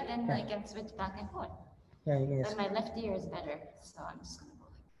 that's right. Then I can switch back and forth. Yeah, you can But my left ear is better, so I'm just gonna go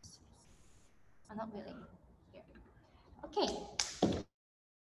like this. Oh, not really. Here. Okay.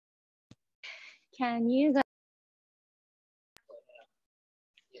 Can you guys?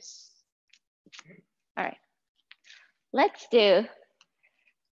 Yes. All right. Let's do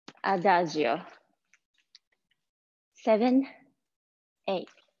Adagio. 7, 8.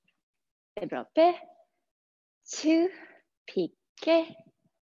 Développé. 2, piqué.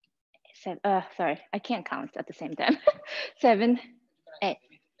 sorry, I can't count at the same time. 7, 8.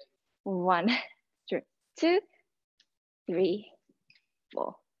 1, 2, 3,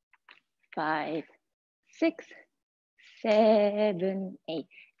 4, 5, 6, 7, 8.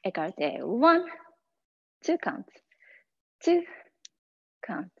 Écarté. 1, 2 count. 2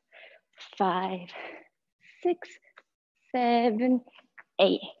 count. 5, 6, 7,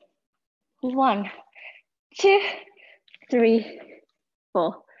 8. 1, 2, 3,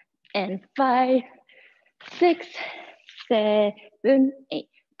 4, and 5, 6, 7, 8.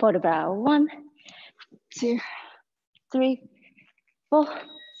 Portobello. 1, 2, 3, 4.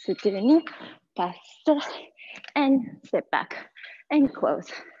 Soutenu. Passe. And step back and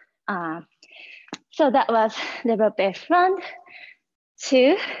close. So that was développé front.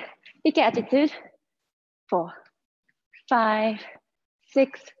 2. Pique attitude. 4, 5,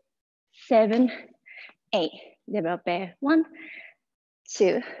 6, 7, 8. Développé. 1,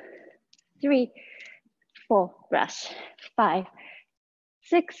 2, 3, 4. Brush. 5,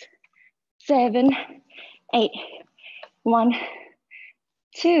 6, 7, 8. 1,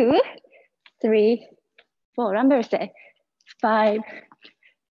 2, 3, 4. Renverse. 5,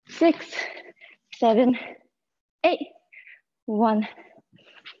 6, 7, 8. 1,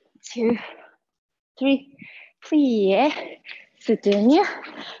 2, 3. Plie. Soutenu.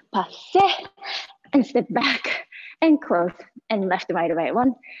 Passe. And step back and close. And left, right, right.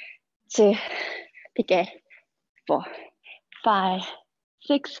 1, 2. Pique. 4, 5,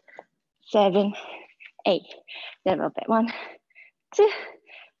 6, 7, 8. Développé. 1, 2,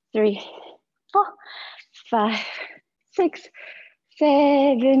 3, 4, 5, 6,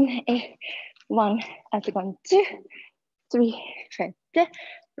 7, 8. 1, seconde. 2, 3, fette.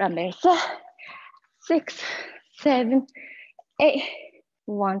 Renverse. 6, 7, 8.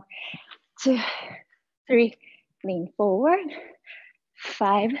 1, 2, 3. Lean forward.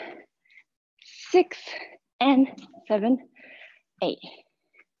 5, 6, and 7, 8.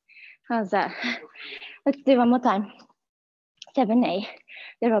 How's that? Let's do one more time. 7, 8.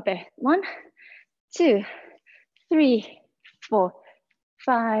 Développé. 1, 2, 3, 4,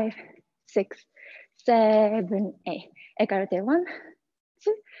 5, 6, 7, 8. Écarté. 1,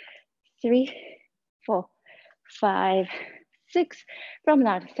 2, 3, 4, 5, 6.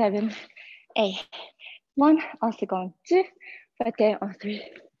 Promenade. 7, 8. 1. Seconde. 2. Fête on 3,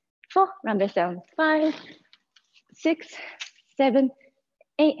 4. Renverse on 5, 6, 7,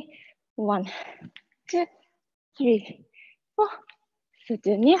 8. 1, 2, 3, 4.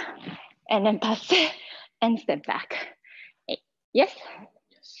 Soutenu. And then passe and step back. 8. Yes?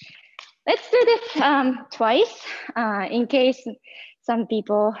 Let's do this twice in case some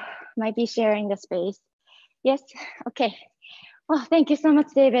people might be sharing the space. Yes? Okay. Well, thank you so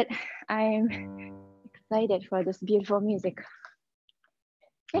much, David. I'm excited for this beautiful music.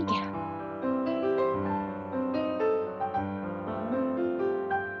 Thank you.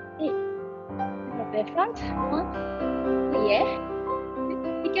 Hey, front, 1, yeah,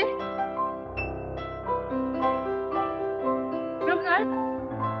 pique, promenade,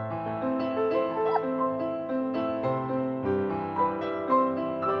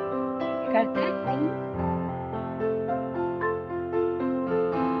 écarté, front,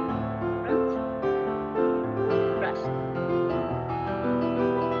 brush.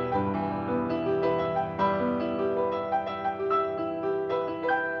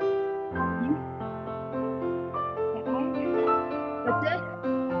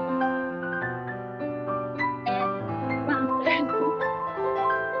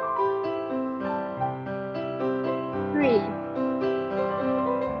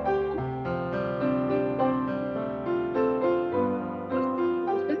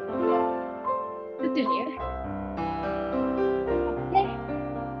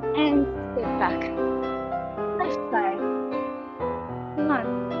 And step back. Left side. 1,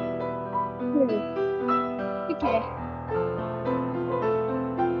 2. Okay.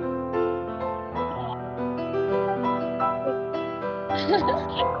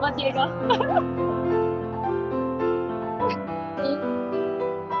 What do you go? 3,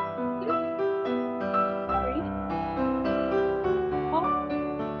 4,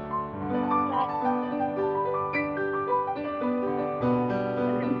 5,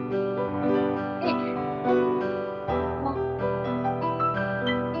 7, 8. 1,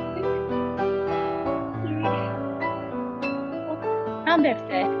 2, 3, 4.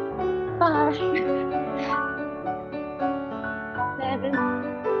 Renverse. 5, 7.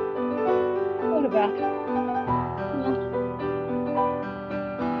 Photograph. 1.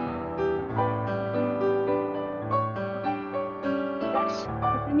 Brush.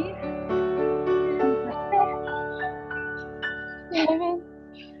 Continue. And passe. 7,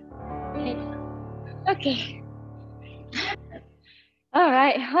 Okay. All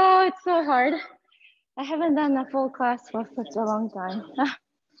right. Oh, it's so hard. I haven't done a full class for such a long time.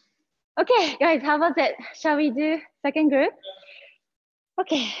 Okay, guys, how was it? Shall we do second group?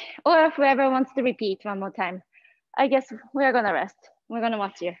 Okay, or if whoever wants to repeat one more time. I guess we're gonna rest. We're gonna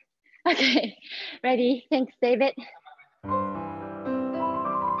watch you. Okay, ready? Thanks, David.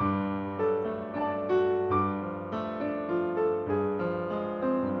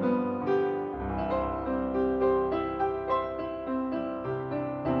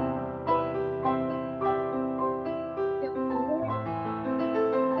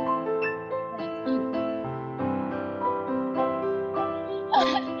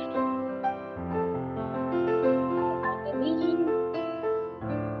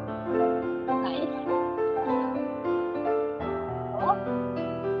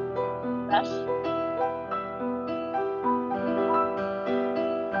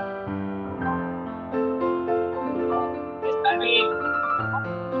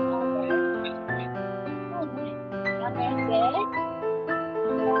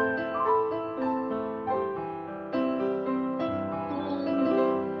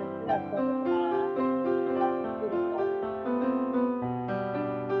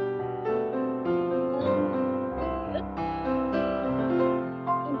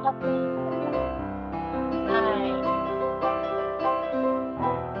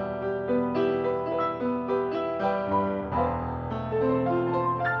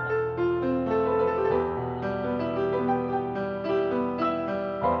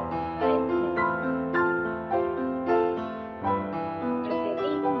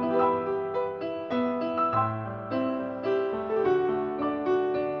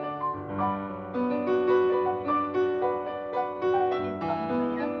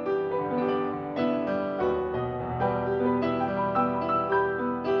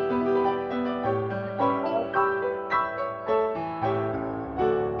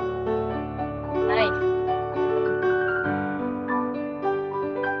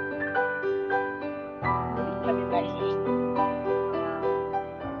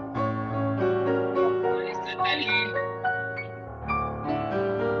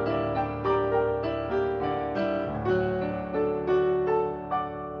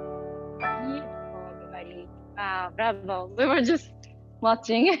 Wow, bravo. We were just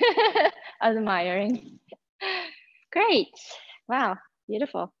watching, admiring. Great. Wow,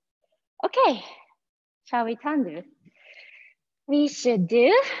 beautiful. Okay, shall we tandu? We should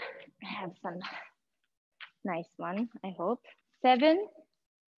do, I have some nice one, I hope. 7,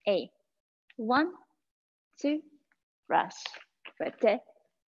 8. 1, 2, brush. Fete,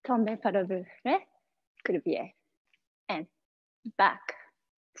 tombe, paddle, croupier. And back.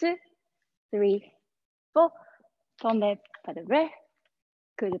 2, 3, 4. Tombe, paddle,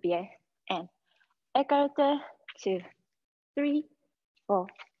 croupier. And écarté. 2, 3, 4.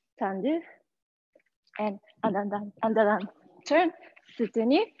 Tendu. And underdone. Turn.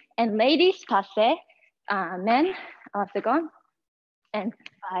 Soutenu. And ladies, passe. Men, octagon. And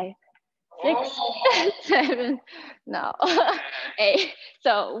 5, 6, 7, no, 8.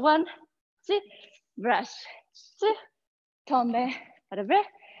 So 1, 2, brush, 2, tombe, paddle,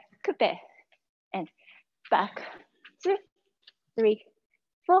 coupe, and back, 2, 3,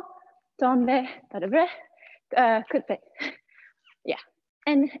 4, tombe, paddle, coupe, yeah,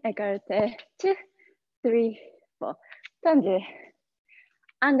 and écarté, 2, 3, 4, tendu,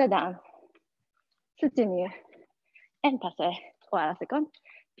 under down, soutenu, and passe, or à la seconde,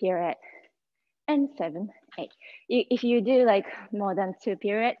 pirouette, and 7, 8. If you do like more than 2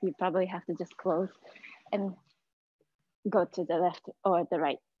 pirouettes, you probably have to just close and go to the left or the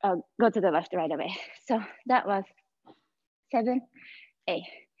right, go to the left right away. So that was 7, 8.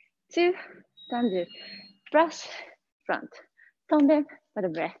 2, tendu, brush, front, tombe,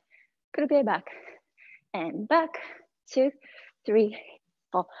 paddle, croupier back, and back, 2, 3,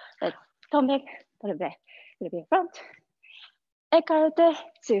 4. Let's tombe, paddle, croupier front, écarté,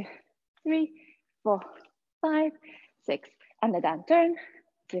 2, 3, 4, 5, 6, and the down turn,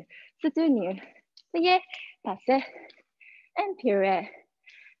 2, soutenu, plie, passe, and pirouette,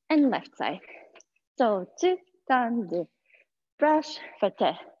 and left side. So 2, tendu, brush,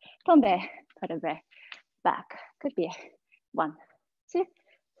 fete, tombe, paddle, back, could be 1, 2,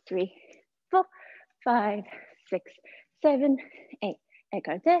 3, 4, 5, 6, 7, 8,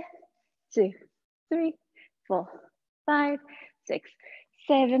 écarté, 2, 3, 4, 5, 6,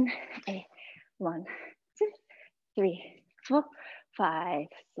 7, 8, 1, 2, 3, 4, 5,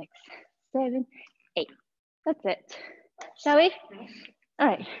 6, 7, 8. That's it. Shall we? All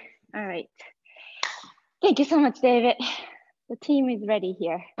right. All right. Thank you so much, David. The team is ready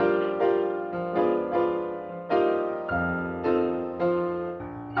here.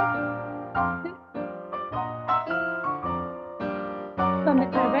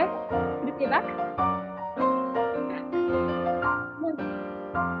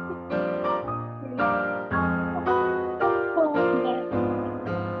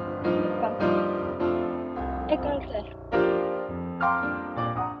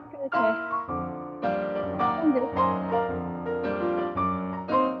 Okay. Fondu.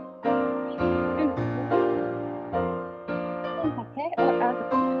 Okay. Or out.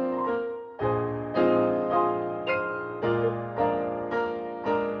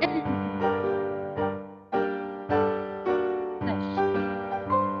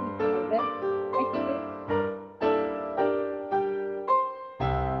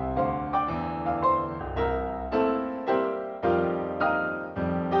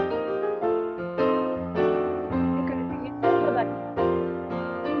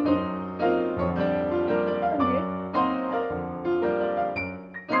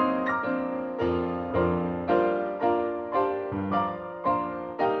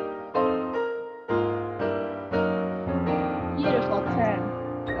 Beautiful turn.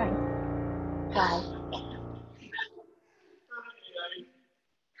 Nice. Wow.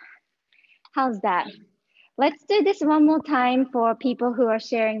 How's that? Let's do this one more time for people who are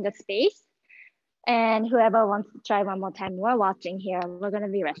sharing the space. And whoever wants to try one more time, we're watching here. We're going to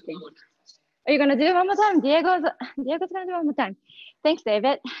be resting. Are you going to do it one more time? Diego's going to do it one more time. Thanks,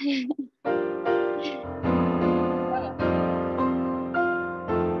 David.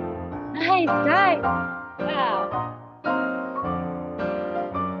 Nice, nice. Wow.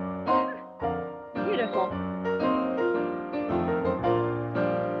 Beautiful.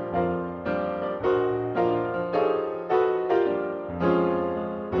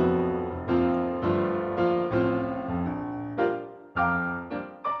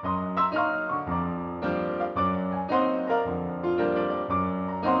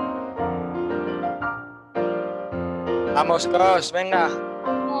 Vamos, Cos, venga.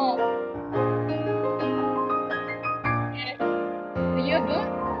 Oh. Okay. So you're both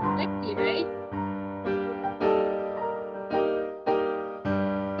sexy, right?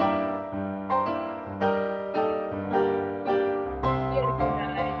 Beautiful,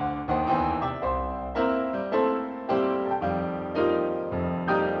 guys.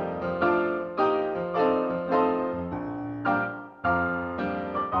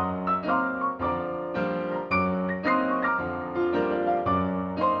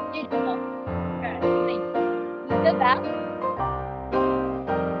 Beautiful. Okay, thanks. You feel that?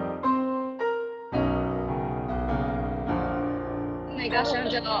 Oh my gosh,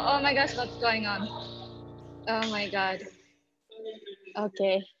 Angelo. Oh my gosh, what's going on? Oh my God.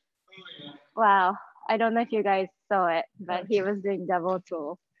 Okay. Wow. I don't know if you guys saw it, but he was doing double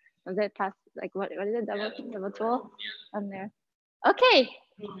tool. Was it past, like, what is it? Double tool on there. Okay.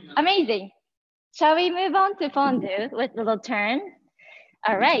 Amazing. Shall we move on to fondue with little turn?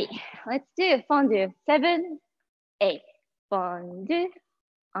 All right. Let's do fondue. 7, 8. Fondue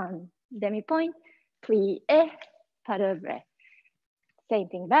on demi point. Plie. Pas de vrai. Same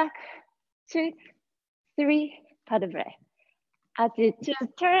thing back. 2, 3. Pas de vrai. Attitude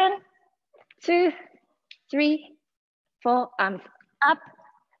turn. 2, 3, 4. Arms up.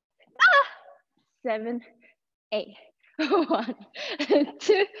 7, 8. 1,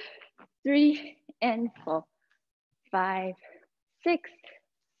 2, 3, and 4. 5, 6,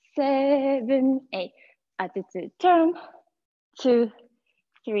 7, 8. Attitude turn. 2,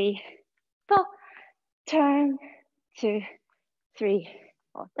 3, 4. Turn. 2, 3,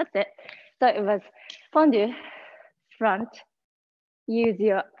 4. That's it. So it was fondue, front. Use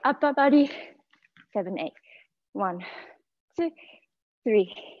your upper body. 7, 8. 1, 2,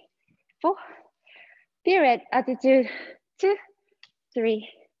 3, 4. Pirouette attitude. 2, 3,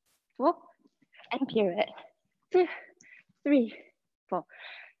 4. And pirouette. 2, 3, 4.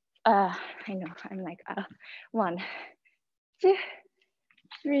 I know, I'm like 1, 2,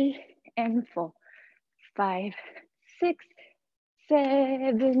 3, and 4. 5, 6,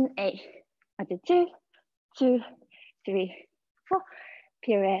 7, 8. Attitude. 2, 3, 4.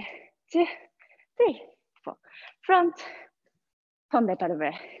 Pirouette. 2, 3, 4. Front. Tombe pas de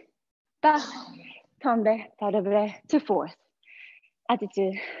vrai. Back. Tombe pas de vrai to fourth.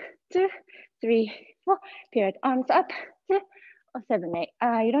 Attitude. 2, 3, 4. Pirouette. Arms up. 2 or 7, 8.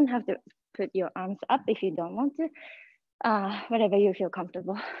 You don't have to put your arms up if you don't want to. Whatever you feel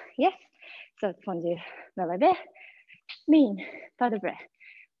comfortable. Yes. So fondue, relevé, mean, pas de vrai.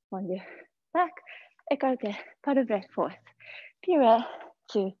 Fondue, back, écarté, pas de vrai, fourth. Pirouette,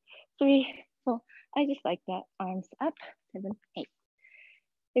 2, 3, 4. I just like that. Arms up, 7, 8.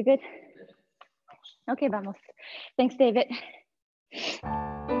 You good? Okay, vamos. Thanks, David.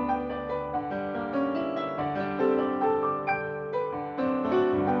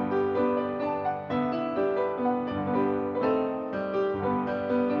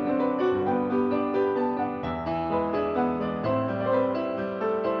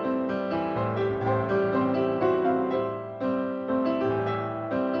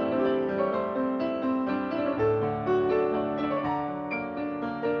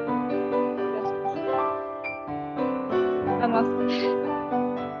 almost.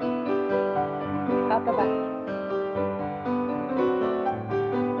 Up, up, up.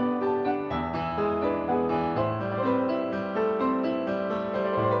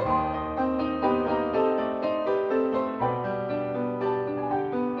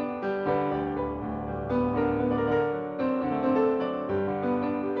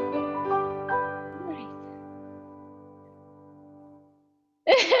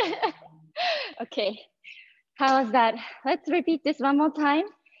 Okay, how was that? Let's repeat this one more time,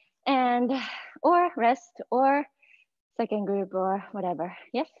 and or rest or second group or whatever.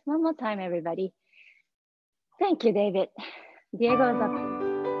 Yes, one more time, everybody. Thank you, David. Diego's up.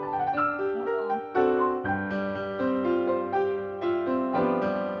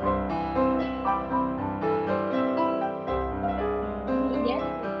 Yes.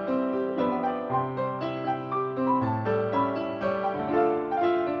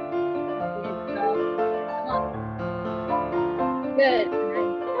 Good.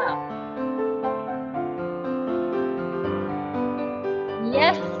 Nice. Wow.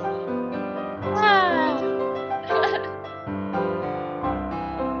 Yes. Ah. Oh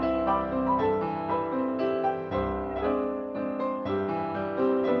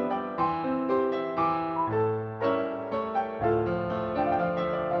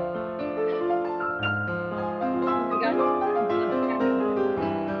my God.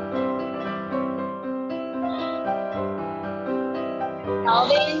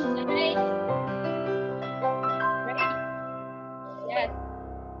 Alvin, nice. Great. Yes.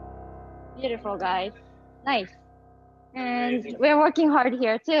 Beautiful, guys. Nice. And we're working hard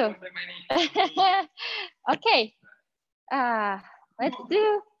here too. Okay. Let's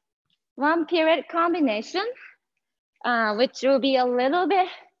do one period combination, which will be a little bit,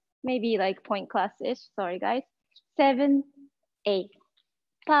 maybe like point class-ish. Sorry, guys. 7, 8.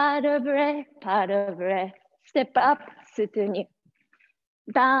 Pas de vrai, step up, soutenu.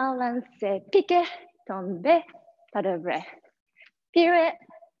 Balance, piqué, tomber, pas de vrai. Pirouette,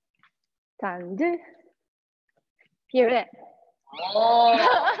 tendu, pirouette.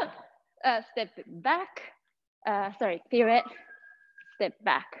 Step back, sorry, pirouette, step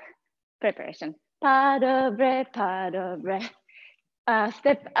back, preparation. Pas de vrai,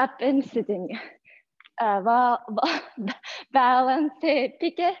 step up and soutenu. Balance,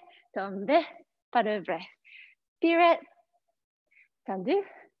 piqué, tomber, pas de vrai. Pirouette, tendu,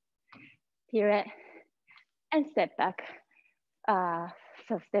 pirouette, and step back.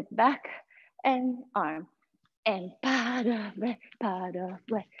 So step back and arm. And pas de vrai,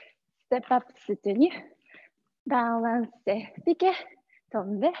 step up, soutenu. Balance, piqué,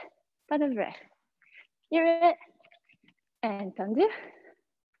 tomber, pas de vrai. Pirouette, and tendu,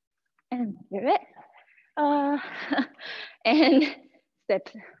 and pirouette. And step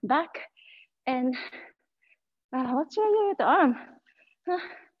back, and what should I do with the arm?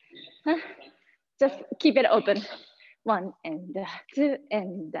 Just keep it open. 1 and 2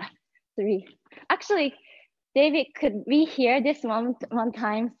 and 3. Actually, David, could we hear this one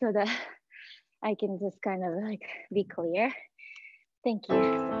time so that I can just kind of like be clear? Thank you.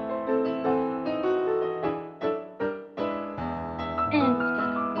 And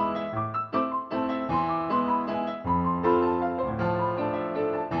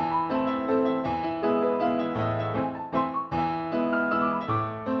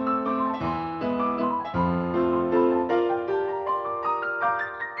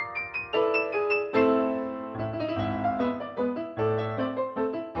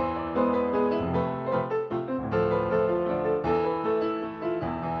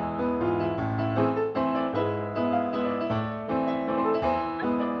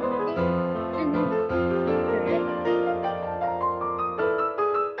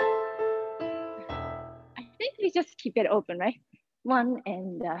just keep it open, right? 1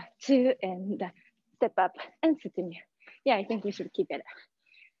 and 2 and step up and soutenu. Yeah, I think we should keep it.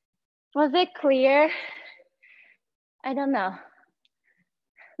 Was it clear? I don't know.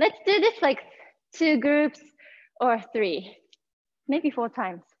 Let's do this like 2 groups or 3, maybe 4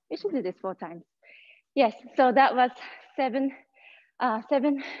 times. We should do this 4 times. Yes, so that was 7,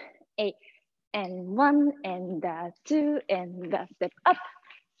 8, and 1 and 2 and step up,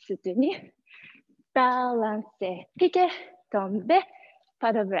 soutenu. Balance, piqué, tomber,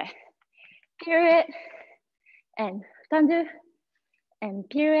 pas de vrai. Pirouette, and tendu, and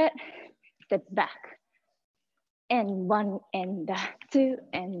pirouette, step back. And 1 and 2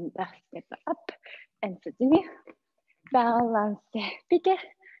 and step up, and soutenu. Balance, piqué,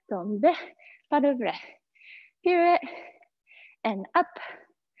 tomber, pas de vrai. Pirouette, and up,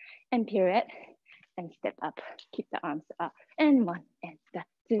 and pirouette, and step up. Keep the arms up. And 1 and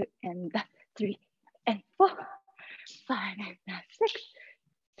 2 and 3. And 4, 5 and 6,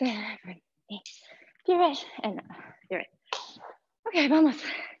 7, 8. Puree and puree. Okay, vamos.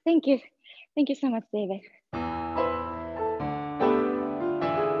 Thank you. Thank you so much, David.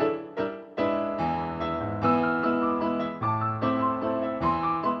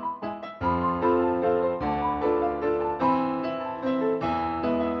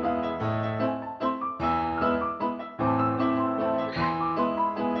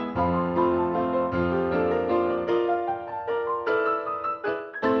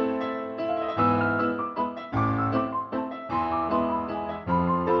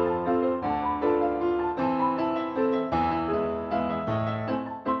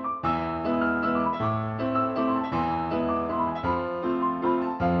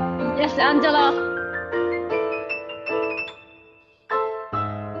 Yes, Angela.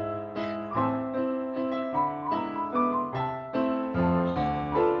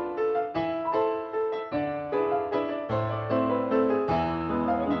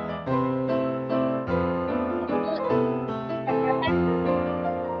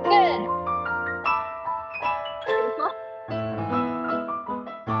 Good.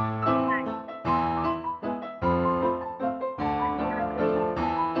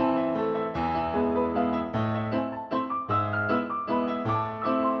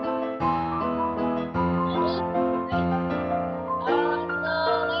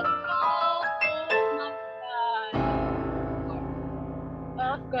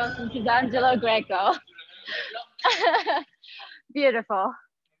 Of course, this is Angelo Greco. Beautiful.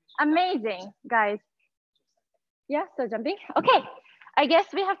 Amazing, guys. Yeah, so jumping. Okay, I guess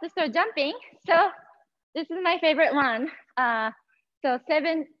we have to start jumping. So this is my favorite one. So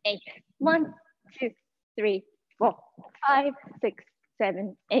 7, 8. 1, 2, 3, 4, 5, 6,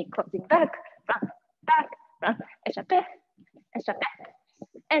 7, 8. Closing back, front, échappé, échappé.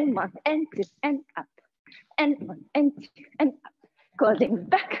 And 1, and 2, and up. And 1, and 2, and up. Closing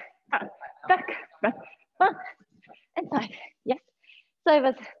back, front, and 5. Yes. So it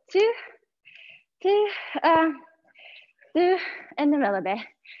was 2, 2, and the releve.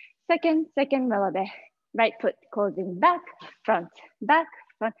 Second releve. Right foot closing back, front,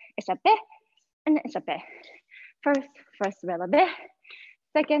 échappé, and échappé. First releve.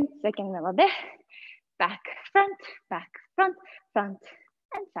 Second releve. Back, front,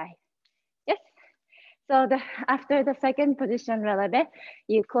 and side. Yes. So after the second position releve,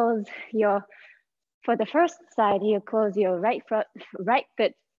 you close your, for the first side, you close your right foot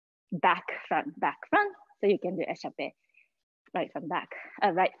back, front. So you can do échappé, right from back,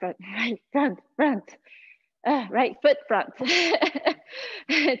 right foot front.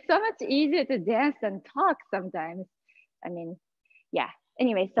 It's so much easier to dance than talk sometimes. I mean, yeah.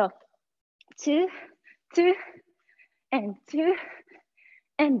 Anyway, so 2, and 2,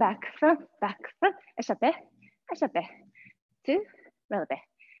 and back, front, échappé, 2, releve,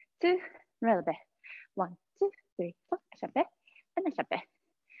 2, releve, 1, 2, 3, 4, échappé, and échappé.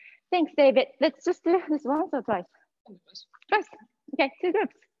 Thanks, David. Let's just do this once or twice? Twice. Okay, 2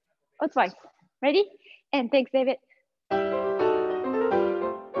 groups. Or twice. Ready? And thanks, David.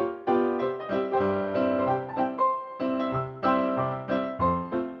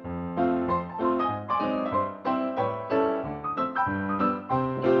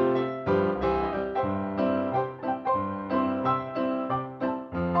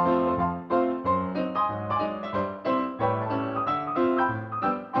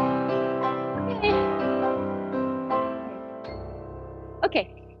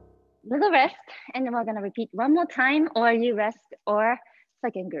 Okay, little rest, and then we're gonna repeat one more time, or you rest, or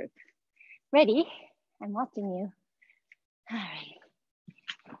second group. Ready? I'm watching you. All right.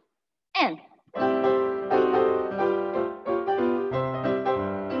 And.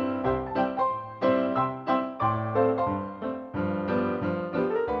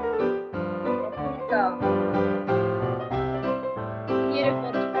 Go.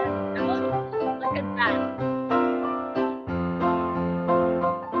 Beautiful. Look at that.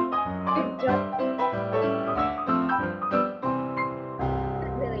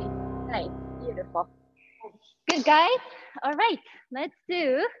 Really nice, beautiful. Good, guys. All right, let's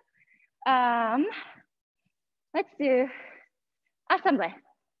do assembly.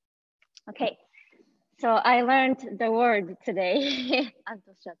 Okay, so I learned the word today.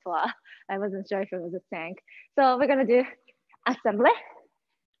 I wasn't sure if it was a saying. So we're gonna do assembly,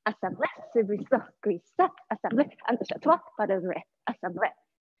 subito, grisa, assembly, antoshatwa, padovre, assembly,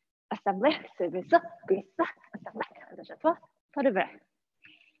 subito, grisa, assembly, antoshatwa, padovre.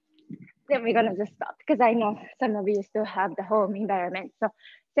 Then we're gonna just stop because I know some of you still have the home environment. So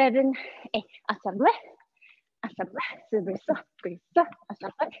 7, 8, assembly, subito, grisa,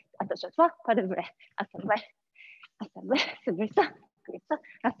 assembly, antoshatwa, padovre, assembly, assemble, subversa, grisa,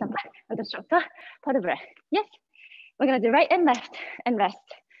 assemble, adashota, padabre. Yes, we're gonna do right and left and rest.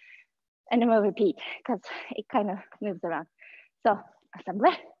 And then we'll repeat because it kind of moves around. So,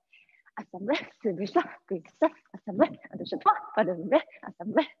 assemble, assemble, subversa, grisa, assemble, adashota, padabre,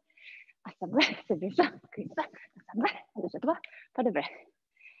 assemble, assemble, subversa, grisa, assemble, adashota, padabre.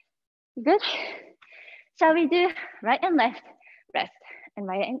 Good. Shall we do right and left, rest, and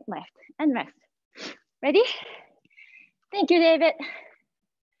right and left, and rest? Ready? Thank you, David.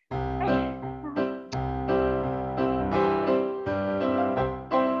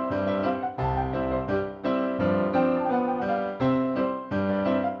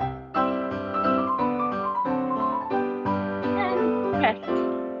 And rest.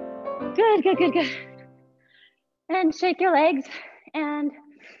 Good, good, good, good. And shake your legs. And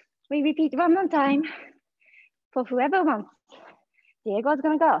we repeat one more time for whoever wants. Diego's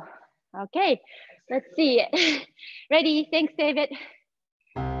gonna go. Okay, let's see. Ready? Thanks, David.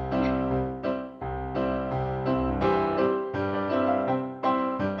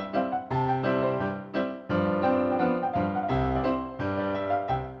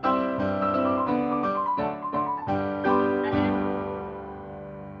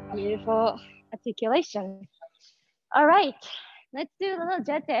 Beautiful articulation. All right, let's do a little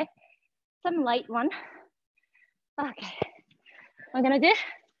jete, some light one. Okay, we're gonna do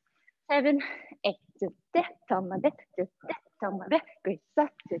 7, 8, jute, tomabe, jute, tomabe, grisa,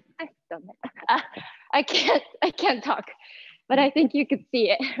 jute, tomabe. I can't talk, but I think you could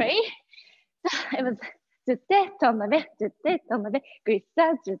see it, right? It was jute, tomabe,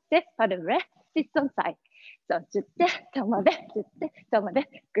 grisa, jute, padabre, sit on side. So jute, tomabe,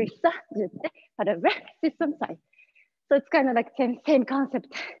 grisa, jute, padabre, sit on side. So it's kind of like same concept,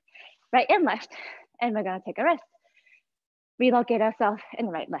 right and left, and we're gonna take a rest. Relocate ourselves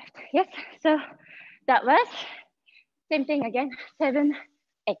and right, left. Yes, so that was same thing again. 7,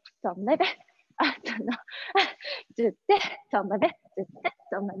 8, tomabe, jute, tomabe,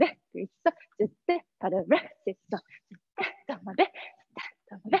 grisa, jute, padabre, sisto, jute, tomabe,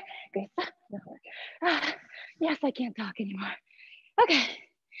 grisa. Yes, I can't talk anymore. Okay,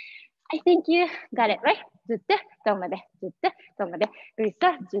 I think you got it, right? Jute, tomabe, grisa,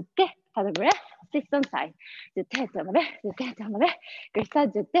 jute, padabre, sisto on side. Jute, tomabe, grisa,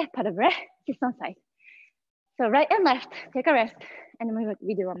 jute, padabre, sisto on side. So right and left, take a rest, and then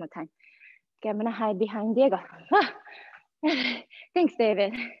we do one more time. Okay, I'm gonna hide behind Diego. Thanks,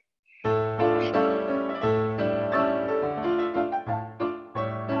 David.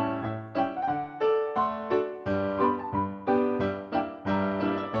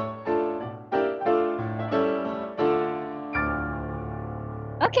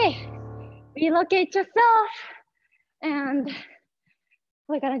 Okay, relocate yourself, and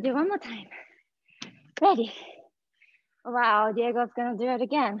we're gonna do one more time. Ready? Wow, Diego's gonna do it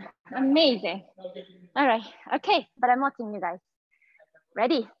again. Amazing. All right, okay, but I'm watching you guys.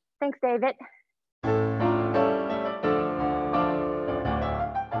 Ready? Thanks, David.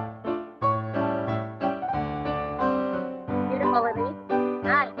 Beautiful, Lily.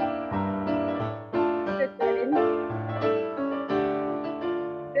 Nice. Good, David.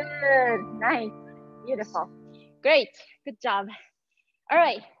 Good, nice, beautiful. Great, good job. All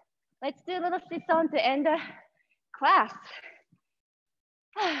right, let's do a little sit-on to end the class.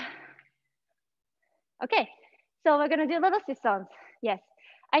 Okay, so we're gonna do a little sit-ons. Yes,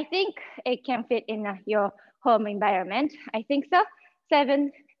 I think it can fit in your home environment. I think so.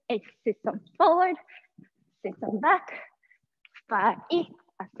 7, 8, sit-on forward, sit-on back, 5,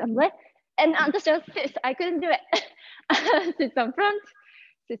 assembly, and on the show, I couldn't do it. Sit-on front,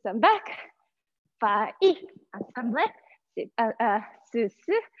 sit-on back, 5, assembly,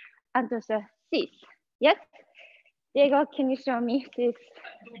 susu, and the show, sis. Yes? Diego, can you show me sis?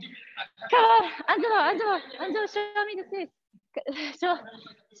 Come on, Angelo, show me the sis. So,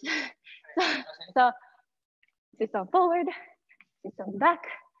 sit on forward, sit on back,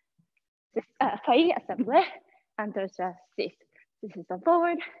 assembly, and there's a sis. Sit on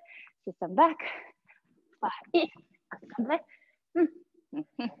forward, sit on back, assembly.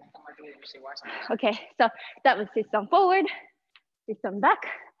 Okay, so that was sit on forward, sit on back,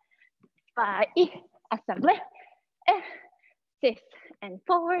 assembly, sit and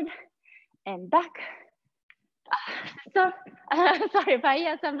forward and back. So, sorry,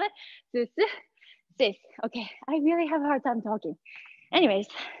 assembly, sis. Okay, I really have a hard time talking. Anyways,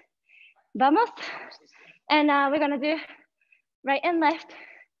 vamos. And we're gonna do right and left.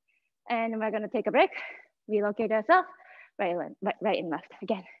 And we're gonna take a break, relocate ourselves, right and left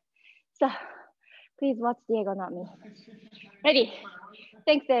again. So please watch Diego, not me. Ready?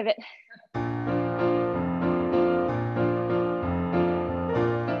 Thanks, David.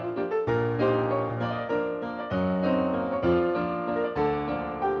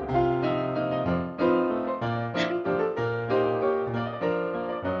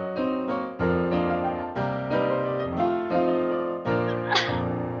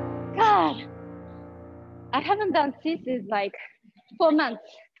 haven't done this is like 4 months.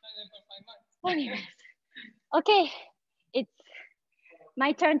 Anyways, okay, it's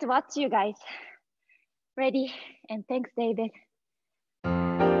my turn to watch you guys. Ready? And thanks, David.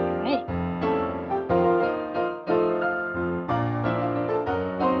 Ready?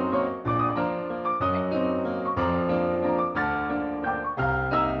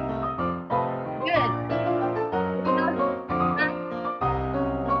 Good.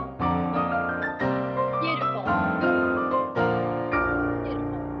 Beautiful. Beautiful.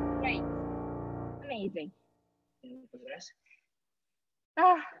 Great. Amazing.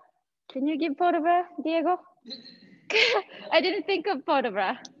 Can you give photograph, Diego? I didn't think of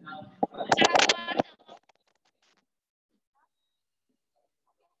photograph.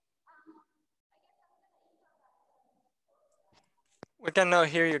 We cannot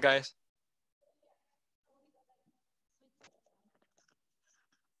hear you guys.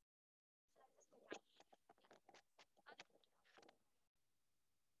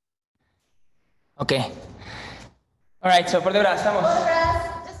 Okay. All right, so por de verdad, estamos.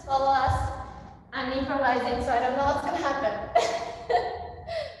 Photographs, just follow us. I'm improvising, so I don't know what's gonna happen.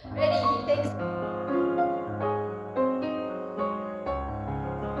 Ready, thanks.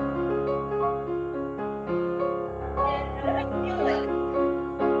 And I feel like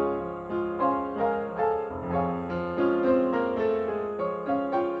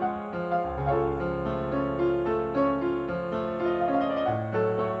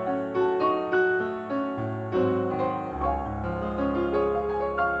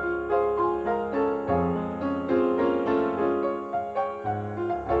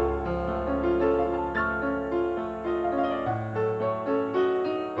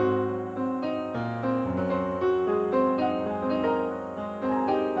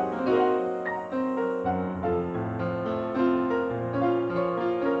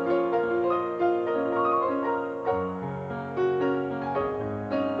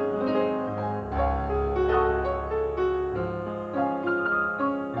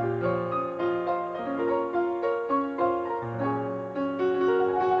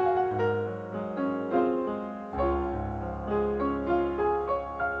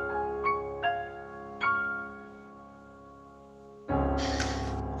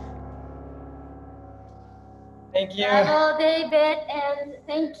Thank you. bravo, David, and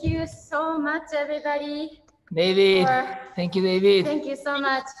thank you so much, everybody. David. For- Thank you, David. Thank you so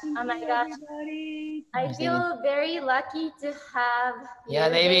much. Oh my gosh. I Thanks, feel very lucky to have Yeah,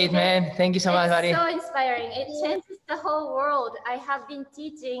 you, David, man. Thank you so much, buddy. It's so inspiring. It changes the whole world. I have been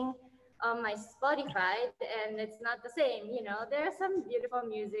teaching on my Spotify, and it's not the same. You know, there are some beautiful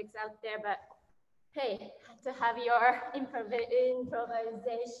musics out there, but hey, to have your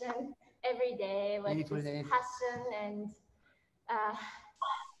improvisation every day with Beautiful, this David. passion and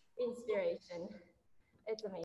inspiration, it's amazing.